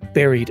that was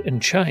buried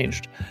and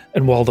changed.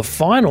 And while the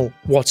final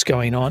What's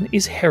Going On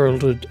is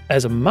heralded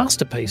as a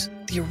masterpiece,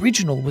 the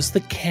original was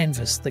the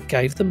canvas that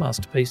gave the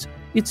masterpiece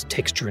its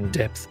texture and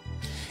depth.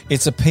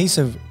 It's a piece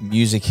of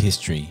music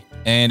history,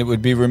 and it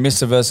would be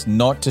remiss of us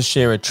not to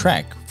share a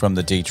track from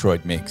the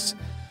Detroit mix.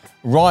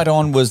 Right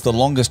On was the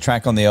longest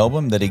track on the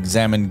album that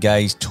examined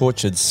Gaye's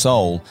tortured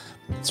soul.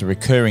 It's a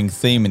recurring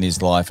theme in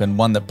his life and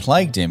one that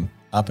plagued him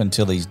up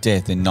until his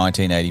death in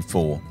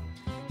 1984.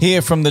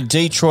 Here from the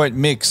Detroit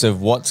mix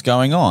of What's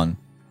Going On,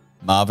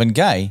 Marvin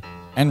Gaye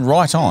and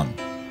Right On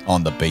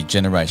the Beat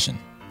Generation.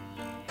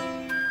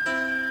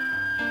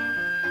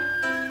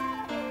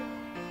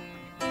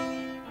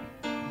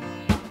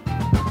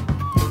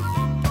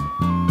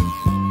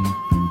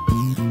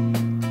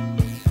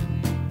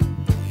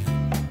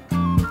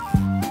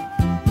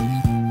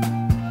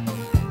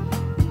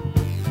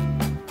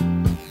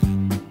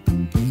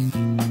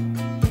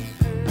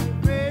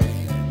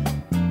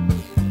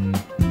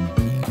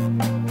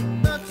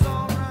 That's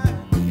alright.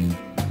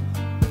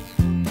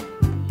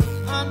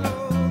 I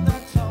know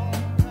that's alright.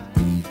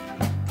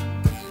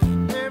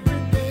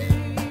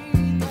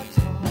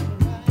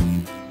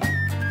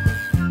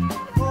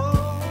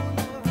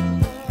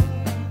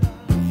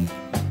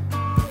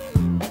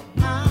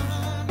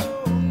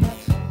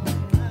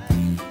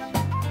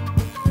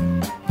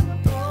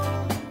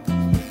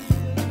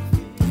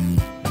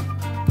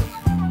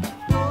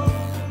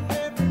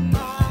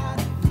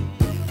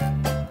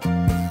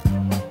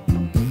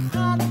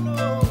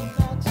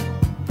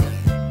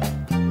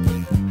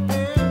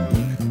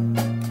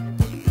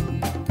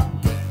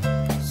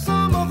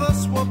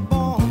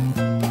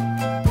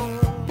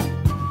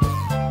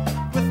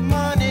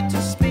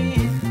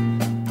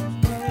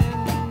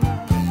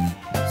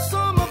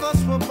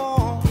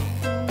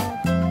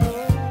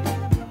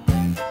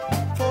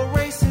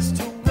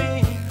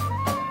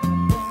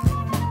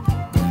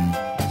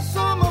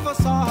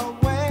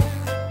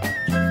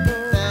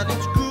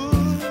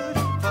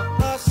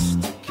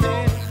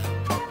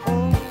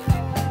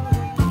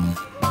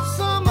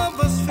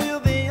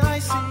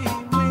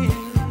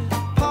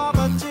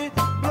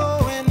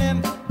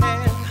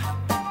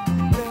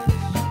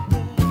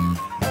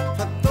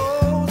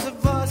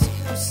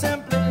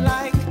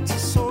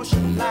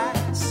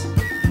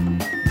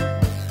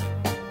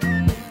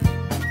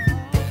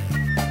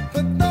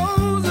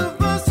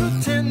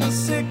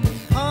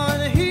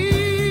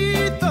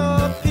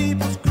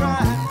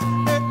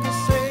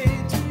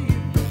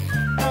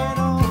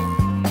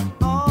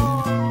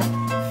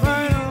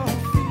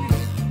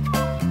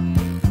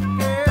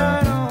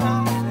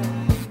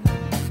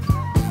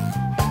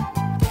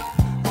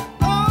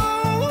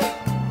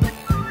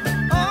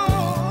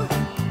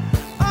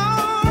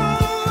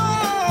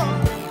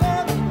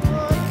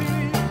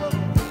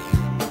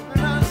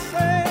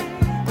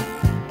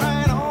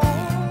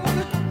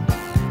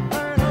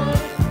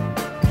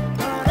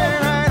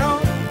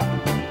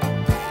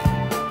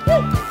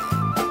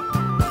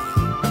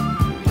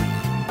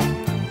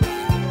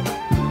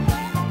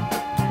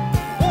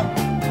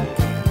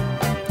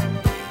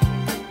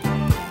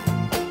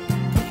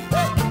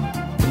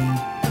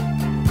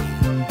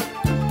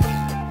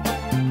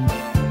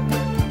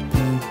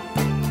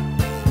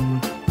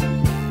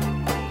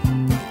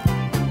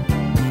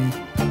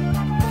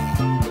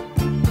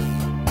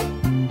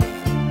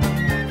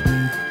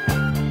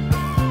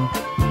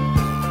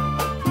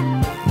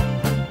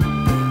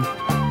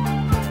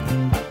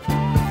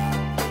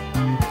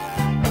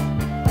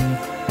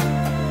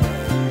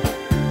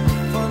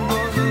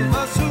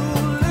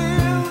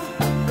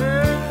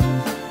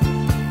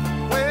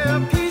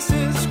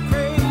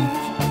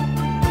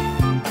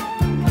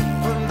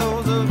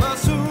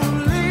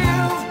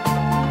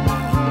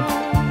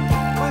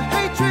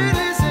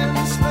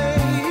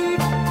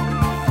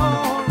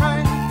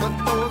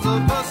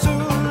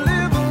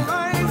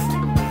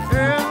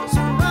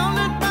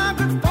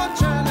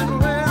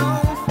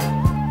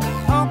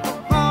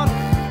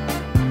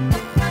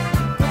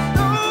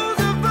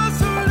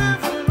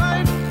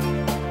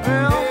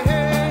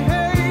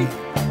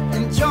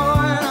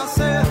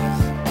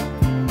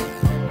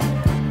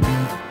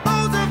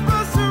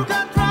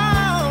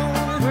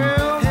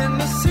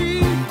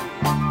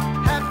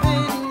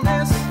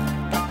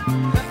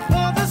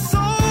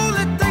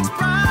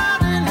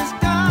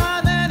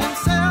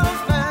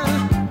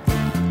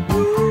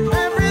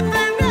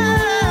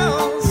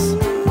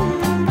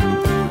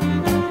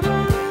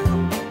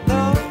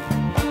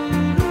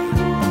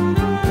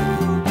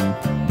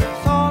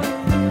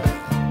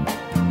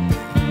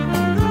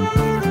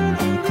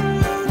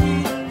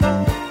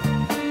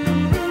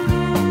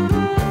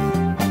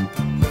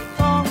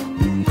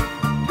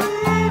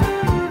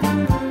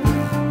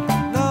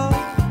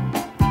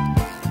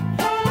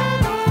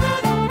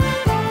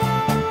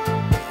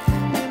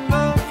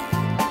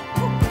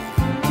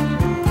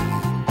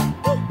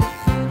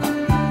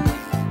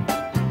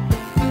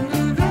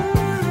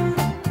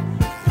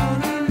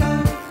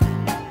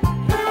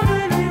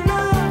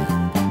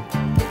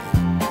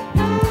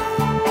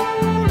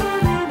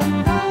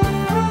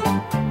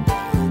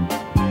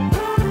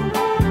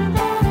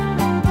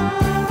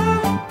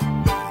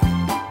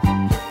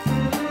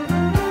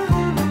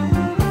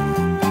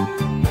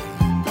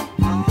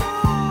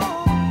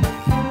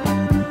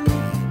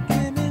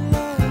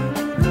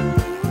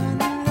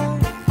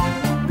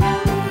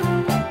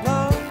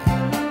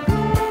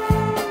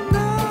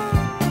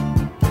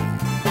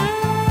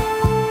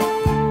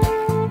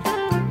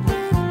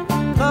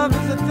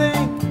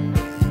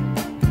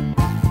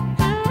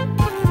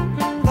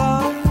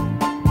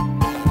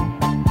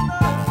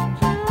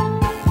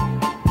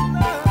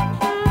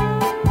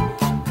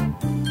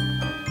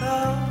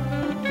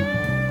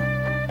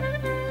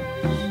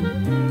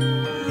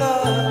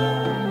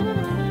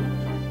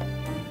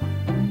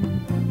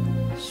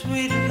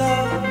 sweet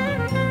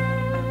love,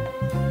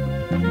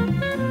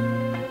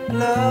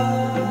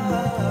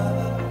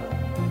 love,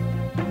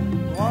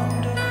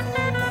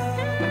 wonderful love,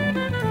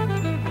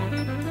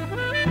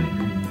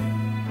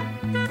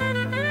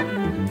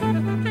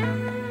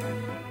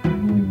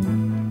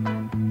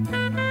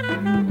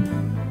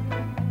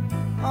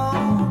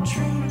 oh,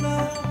 true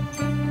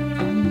love,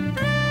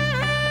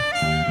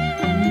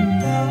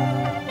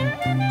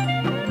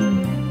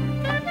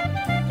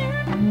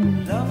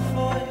 love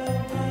for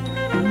you,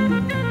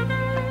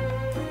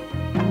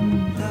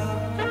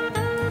 love,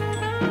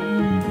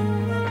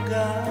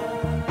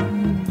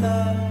 God,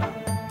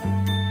 love,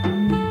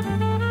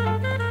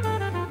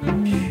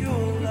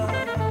 pure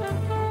love.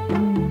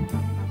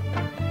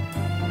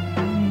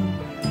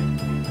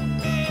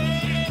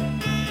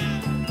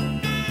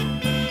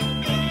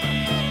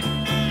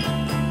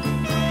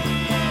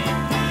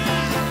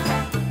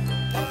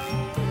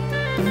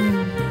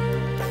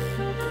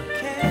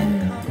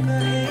 Can't conquer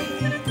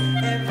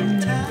hate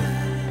every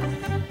time.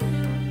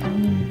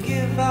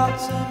 Give out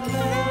some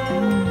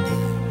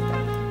love,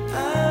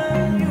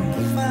 and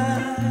you'll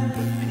find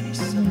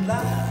peace of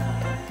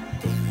life.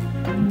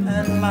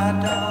 And my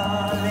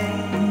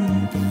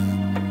darling,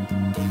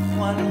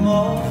 one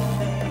more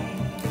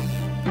thing.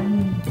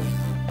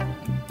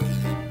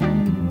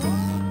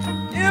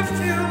 If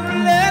you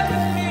let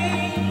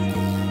me,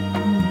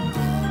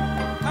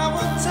 I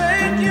will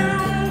take you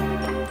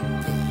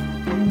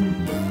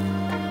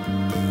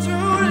to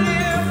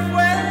live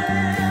where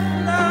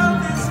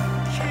love is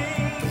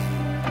king.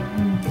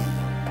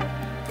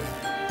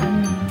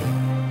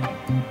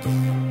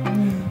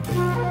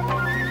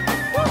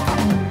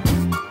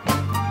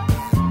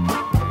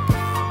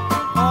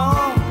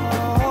 Oh,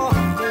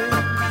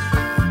 baby,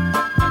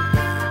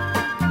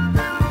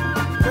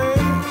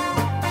 baby,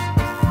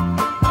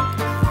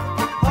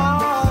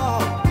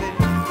 oh, baby.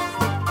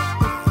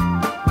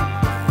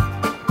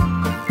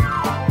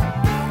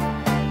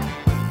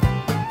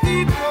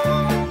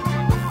 People,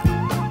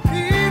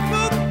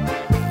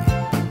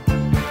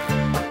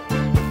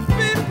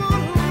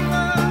 people who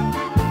love,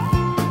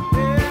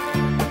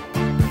 yeah,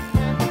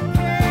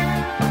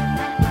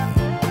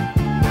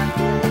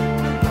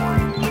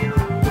 and care.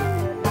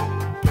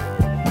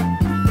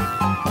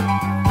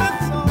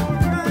 It's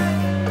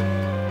alright,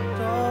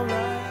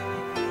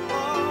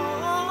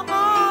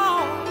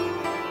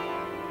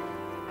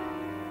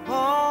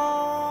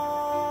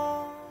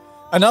 oh.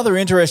 Another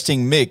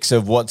interesting mix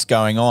of what's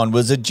going on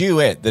was a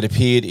duet that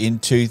appeared in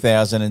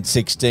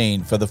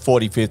 2016 for the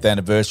 45th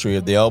anniversary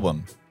of the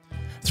album.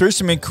 Through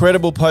some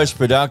incredible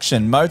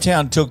post-production,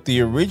 Motown took the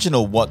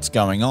original What's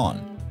Going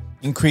On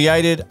and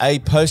created a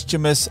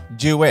posthumous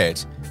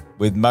duet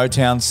with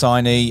Motown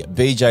signee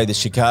BJ the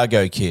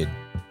Chicago Kid.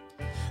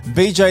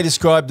 BJ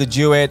described the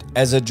duet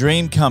as a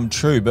dream come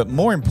true, but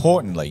more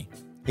importantly,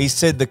 he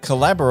said the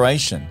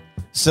collaboration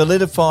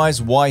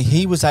solidifies why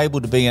he was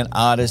able to be an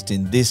artist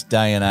in this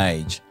day and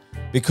age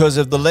because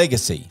of the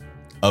legacy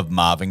of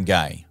Marvin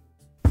Gaye.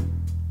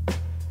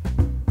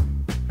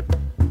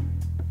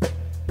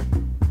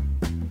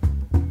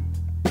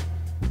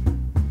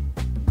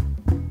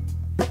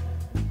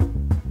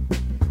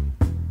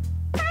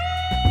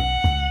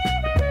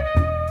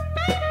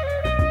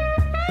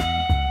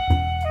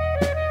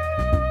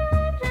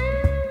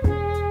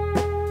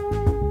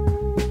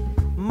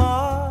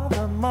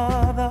 Mother,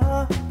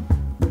 mother,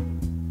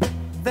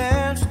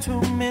 there's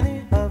too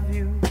many of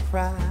you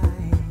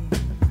crying.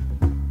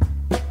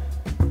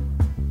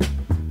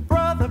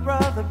 Brother,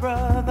 brother,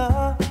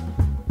 brother,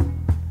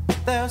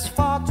 there's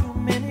far too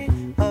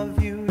many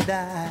of you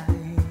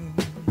dying.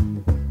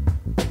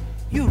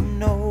 You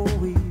know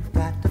we've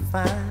got to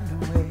find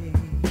a way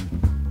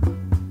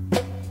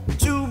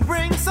to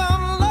bring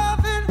some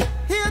loving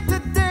here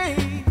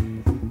today.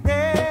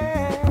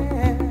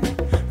 Yeah.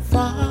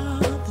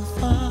 Father,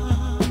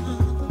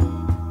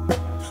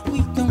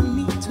 we don't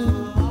need to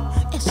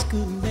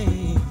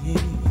escalate.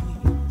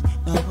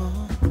 No,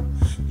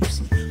 you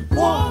see,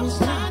 war is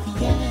not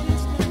the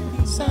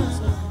answer.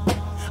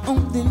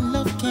 Only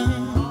love can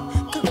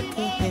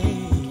conquer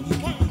hate.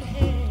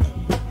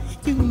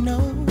 You know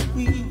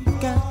we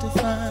got to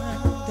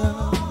find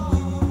a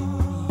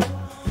way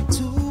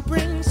to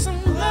bring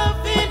some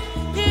love in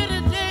here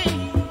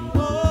today.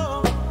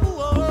 Oh,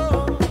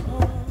 oh,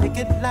 Pick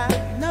it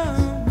line no,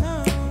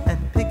 and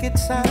pick it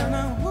sign.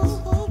 no,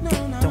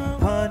 no, Don't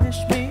punish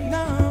me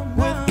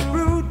with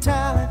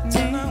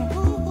brutality.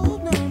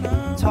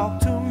 Talk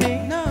to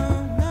me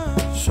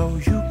so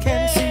you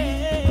can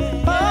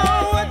see.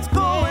 Oh, what's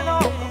going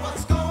on?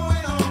 What's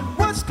going on?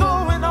 What's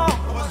going on?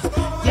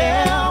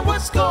 Yeah,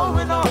 what's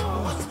going on?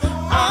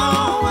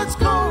 Oh, what's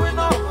going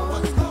on?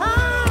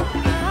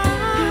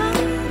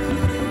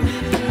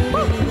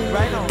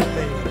 Right on,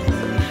 baby.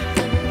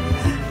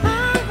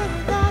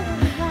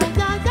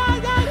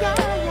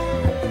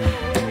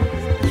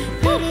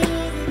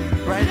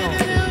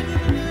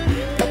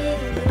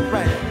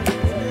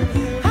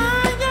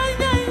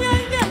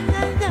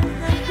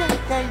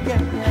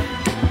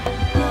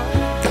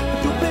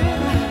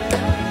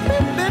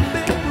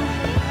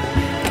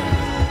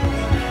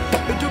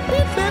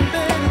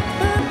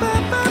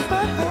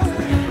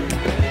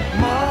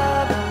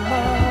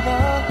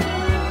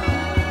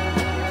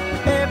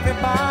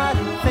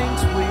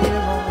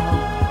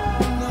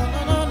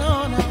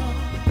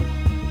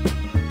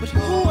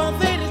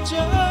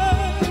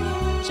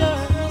 just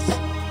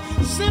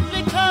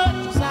simply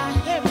 'cause I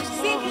have it.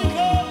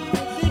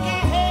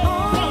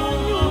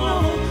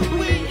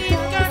 We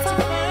got to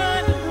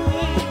find a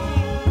way.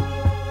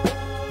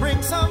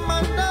 Bring some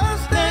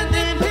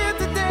understanding here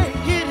today.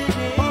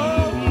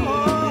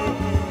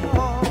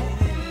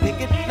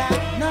 Make it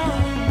loud,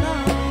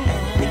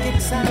 and make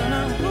it sound.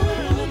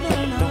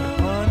 Don't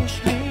punish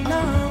me,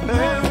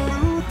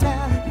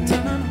 brutality.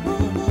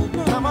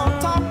 Come on,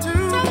 talk to me.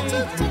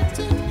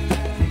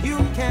 You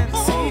can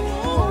see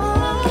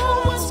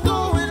what's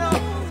going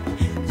on.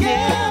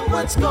 Yeah,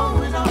 what's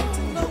going on?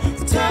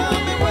 Tell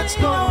me what's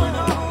going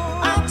on.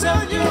 I'll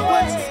tell you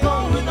what's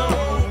going on.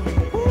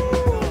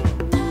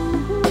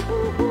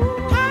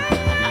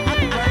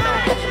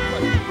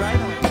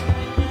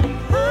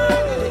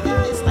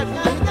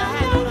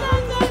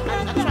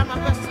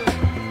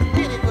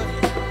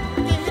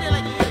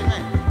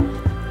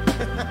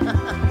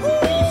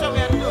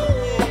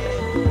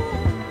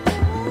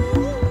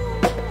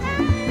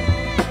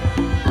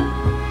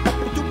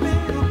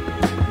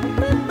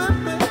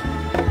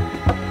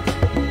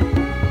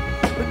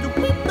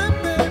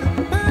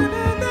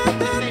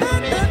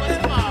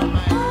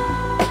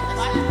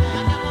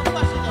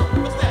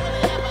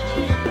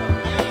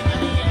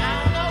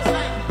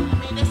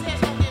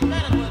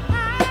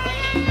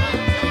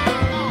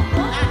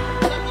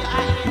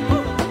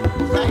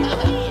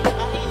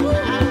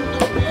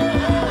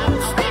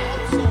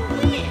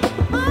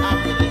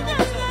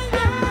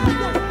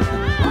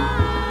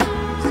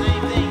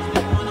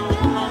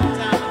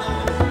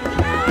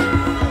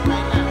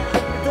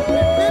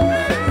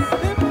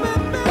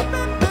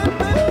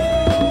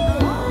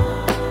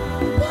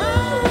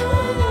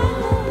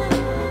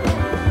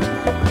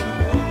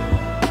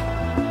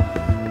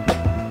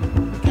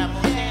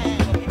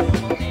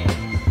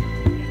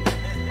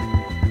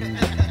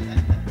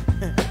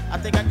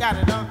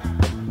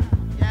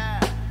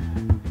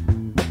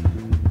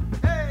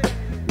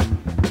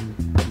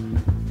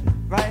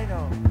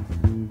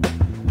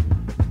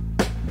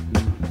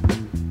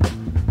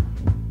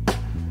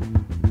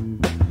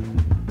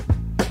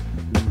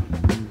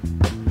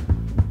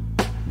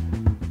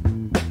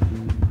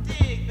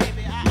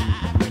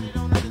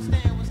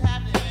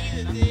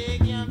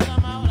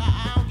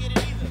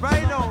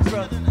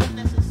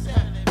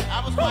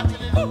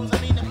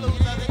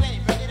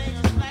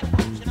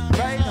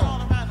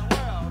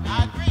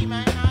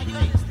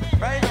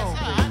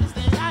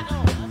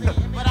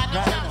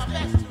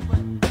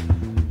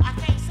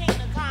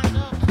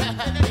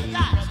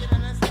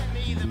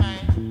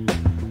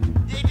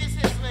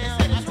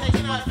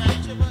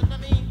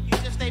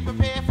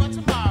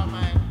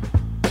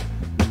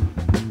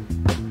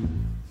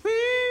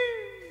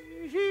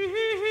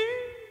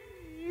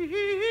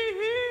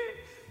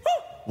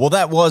 Well,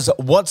 that was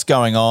What's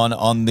Going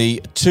On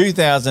the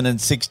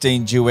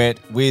 2016 duet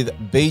with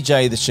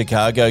BJ the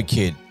Chicago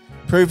Kid,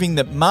 proving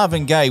that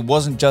Marvin Gaye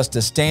wasn't just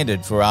a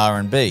standard for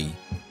R&B.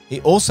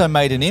 He also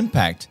made an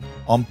impact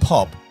on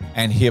pop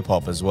and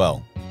hip-hop as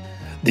well.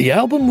 The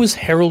album was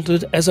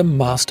heralded as a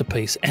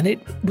masterpiece, and it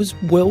was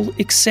well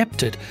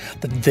accepted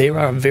that there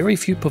are very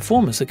few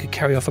performers that could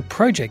carry off a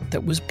project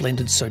that was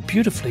blended so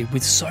beautifully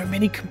with so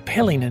many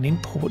compelling and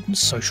important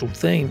social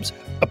themes.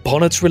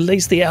 Upon its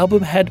release, the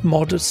album had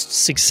modest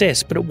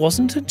success, but it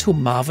wasn't until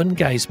Marvin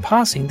Gaye's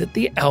passing that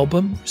the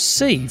album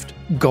received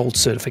gold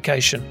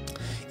certification.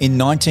 In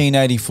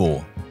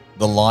 1984,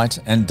 the light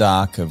and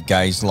dark of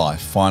Gaye's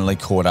life finally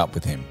caught up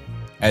with him,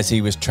 as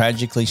he was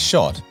tragically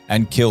shot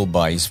and killed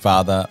by his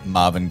father,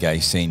 Marvin Gaye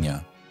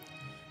Sr.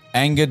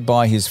 Angered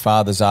by his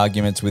father's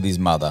arguments with his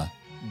mother,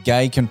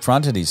 Gaye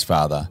confronted his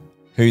father,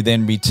 who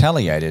then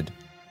retaliated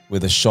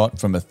with a shot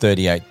from a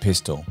 .38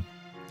 pistol.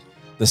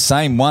 The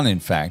same one, in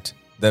fact,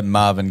 that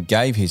Marvin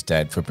gave his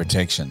dad for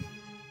protection.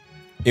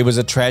 It was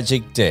a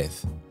tragic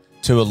death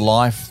to a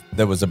life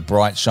that was a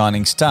bright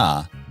shining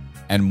star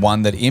and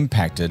one that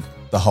impacted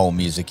the whole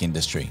music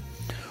industry.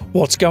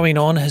 What's Going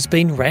On has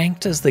been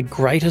ranked as the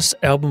greatest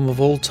album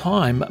of all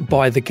time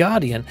by The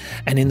Guardian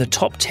and in the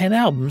top 10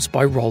 albums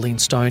by Rolling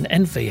Stone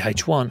and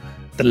VH1.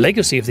 The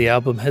legacy of the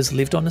album has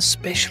lived on,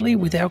 especially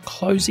with our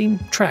closing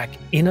track,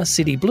 Inner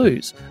City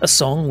Blues, a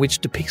song which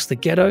depicts the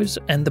ghettos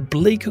and the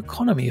bleak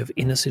economy of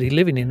inner city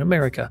living in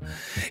America.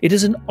 It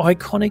is an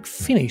iconic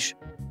finish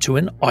to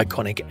an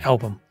iconic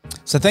album.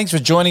 So thanks for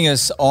joining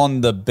us on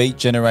The Beat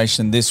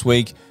Generation this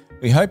week.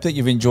 We hope that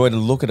you've enjoyed a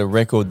look at a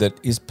record that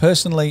is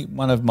personally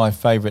one of my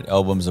favourite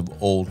albums of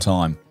all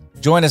time.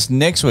 Join us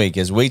next week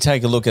as we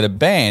take a look at a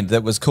band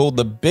that was called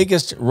the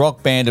biggest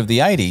rock band of the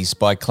 80s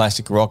by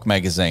Classic Rock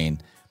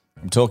magazine.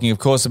 I'm talking, of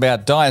course,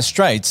 about Dire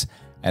Straits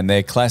and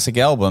their classic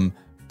album,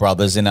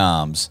 Brothers in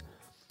Arms.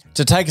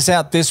 To take us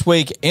out this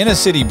week, Inner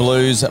City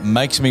Blues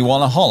Makes Me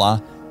Wanna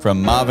Holler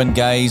from Marvin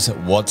Gaye's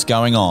What's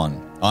Going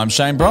On. I'm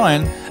Shane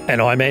Bryan. And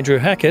I'm Andrew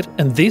Hackett,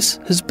 and this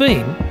has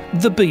been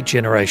The Beat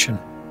Generation.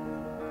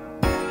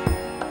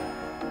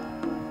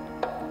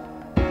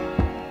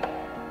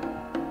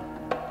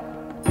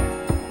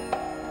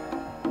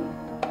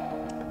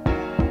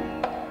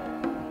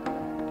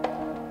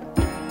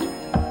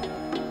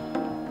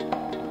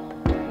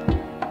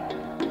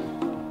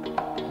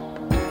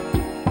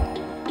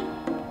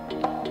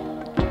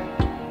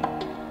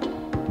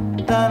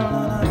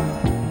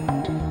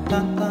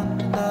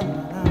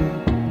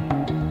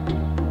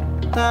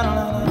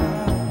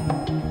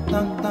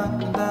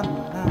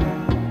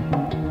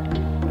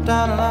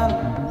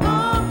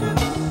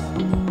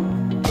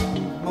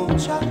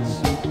 Moonshots,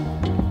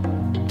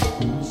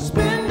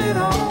 spend it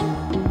on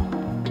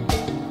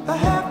the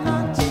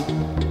have-nots.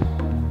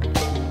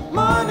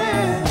 Money,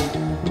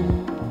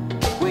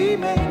 we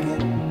make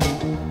it.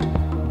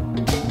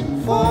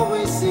 Before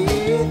we see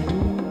it,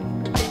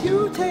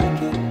 you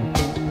take it.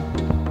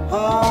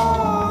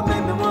 Oh,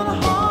 make me wanna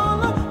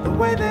holler the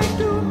way they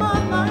do my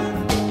life.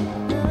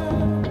 Yeah.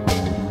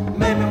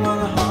 Make me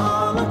wanna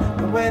holler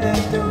the way they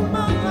do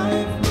my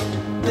life.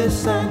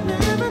 This ain't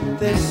living,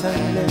 this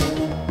ain't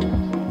living.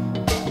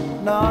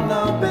 No,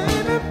 no,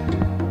 baby,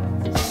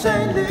 this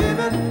ain't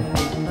living.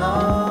 No,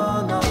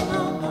 no,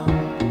 no, no.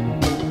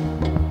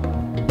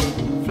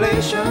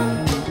 Inflation,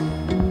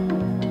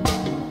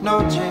 no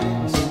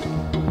chance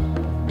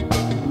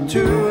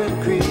to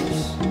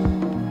increase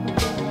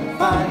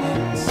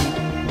finance.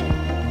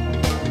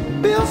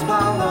 Bills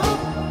pile up,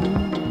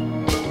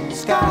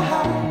 sky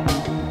high.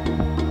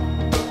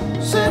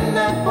 Send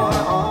that boy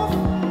off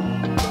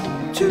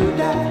to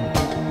die.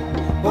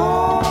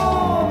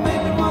 Oh,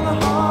 make me wanna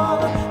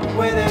holler the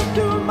way they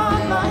do my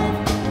life.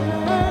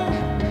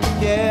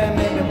 Yeah,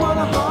 make me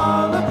wanna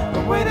holler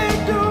the way they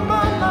do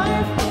my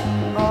life.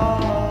 Oh,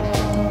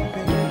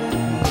 baby.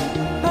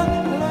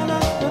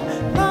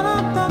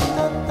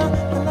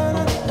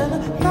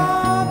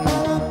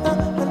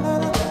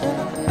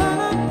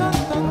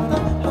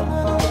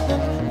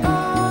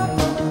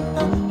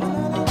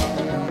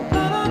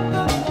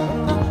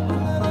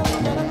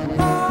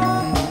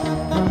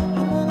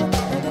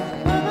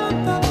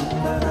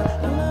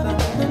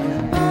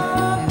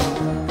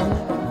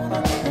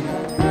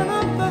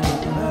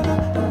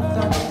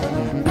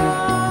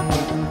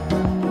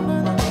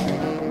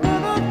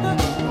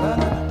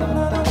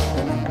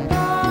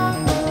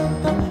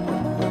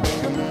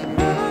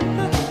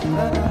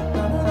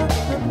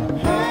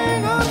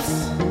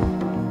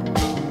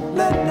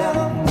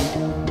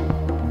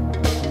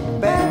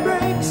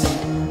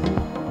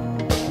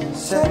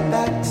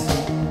 Setbacks,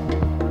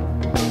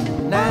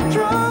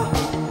 natural.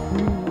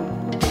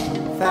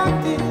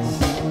 Fact is,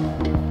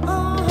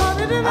 oh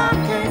honey, that I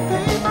can't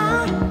pay my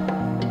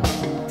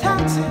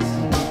taxes.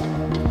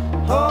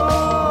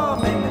 Oh,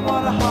 make me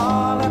wanna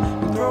holler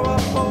and throw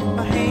up both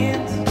my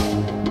hands.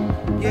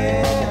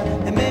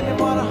 Yeah, and make me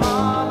wanna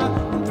holler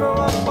and throw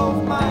up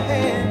both my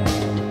hands.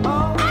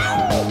 Oh,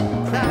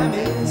 crime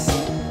is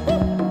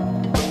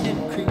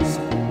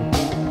increasing.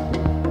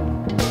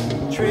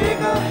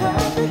 Trigger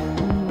happy.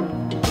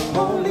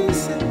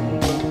 Policing,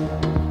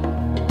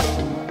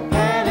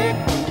 panic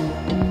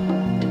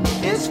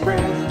is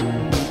spreading.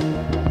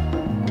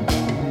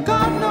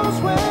 God knows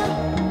where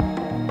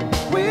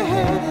we're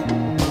headed.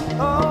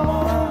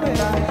 Oh,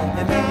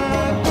 and they don't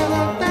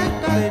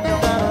understand. They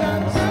don't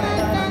understand.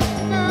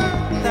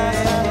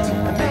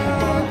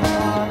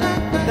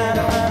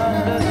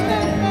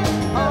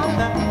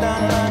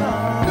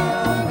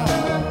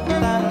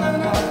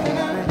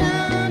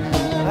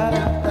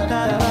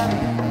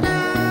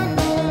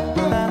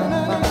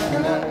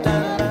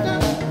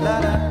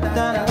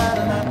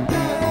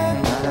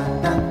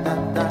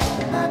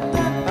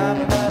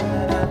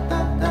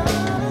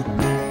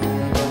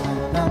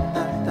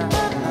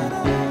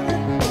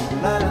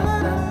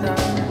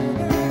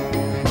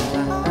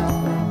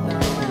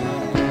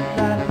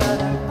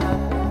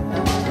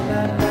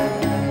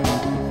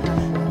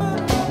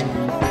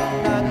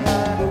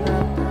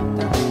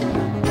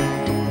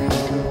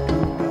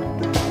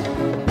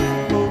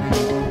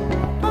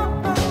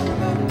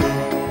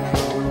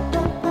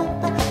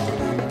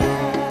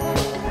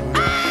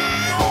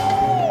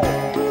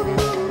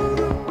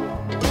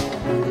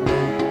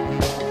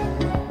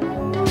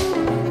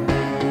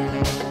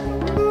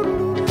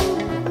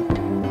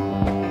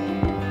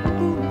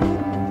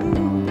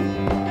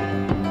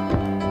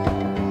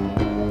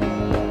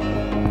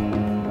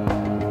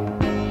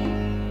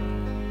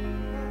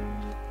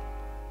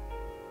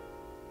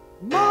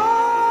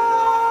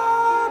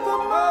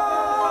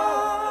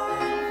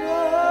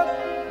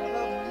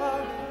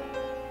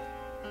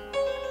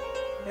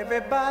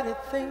 Everybody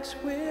thinks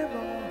we're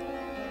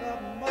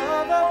wrong.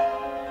 Mother,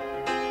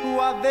 who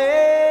are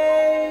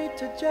they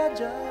to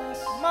judge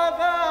us?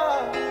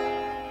 Mother,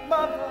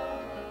 mother,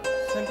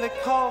 simply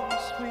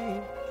cause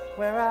we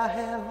wear our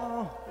hair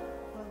long.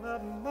 Mother,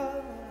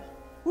 mother,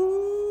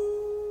 ooh.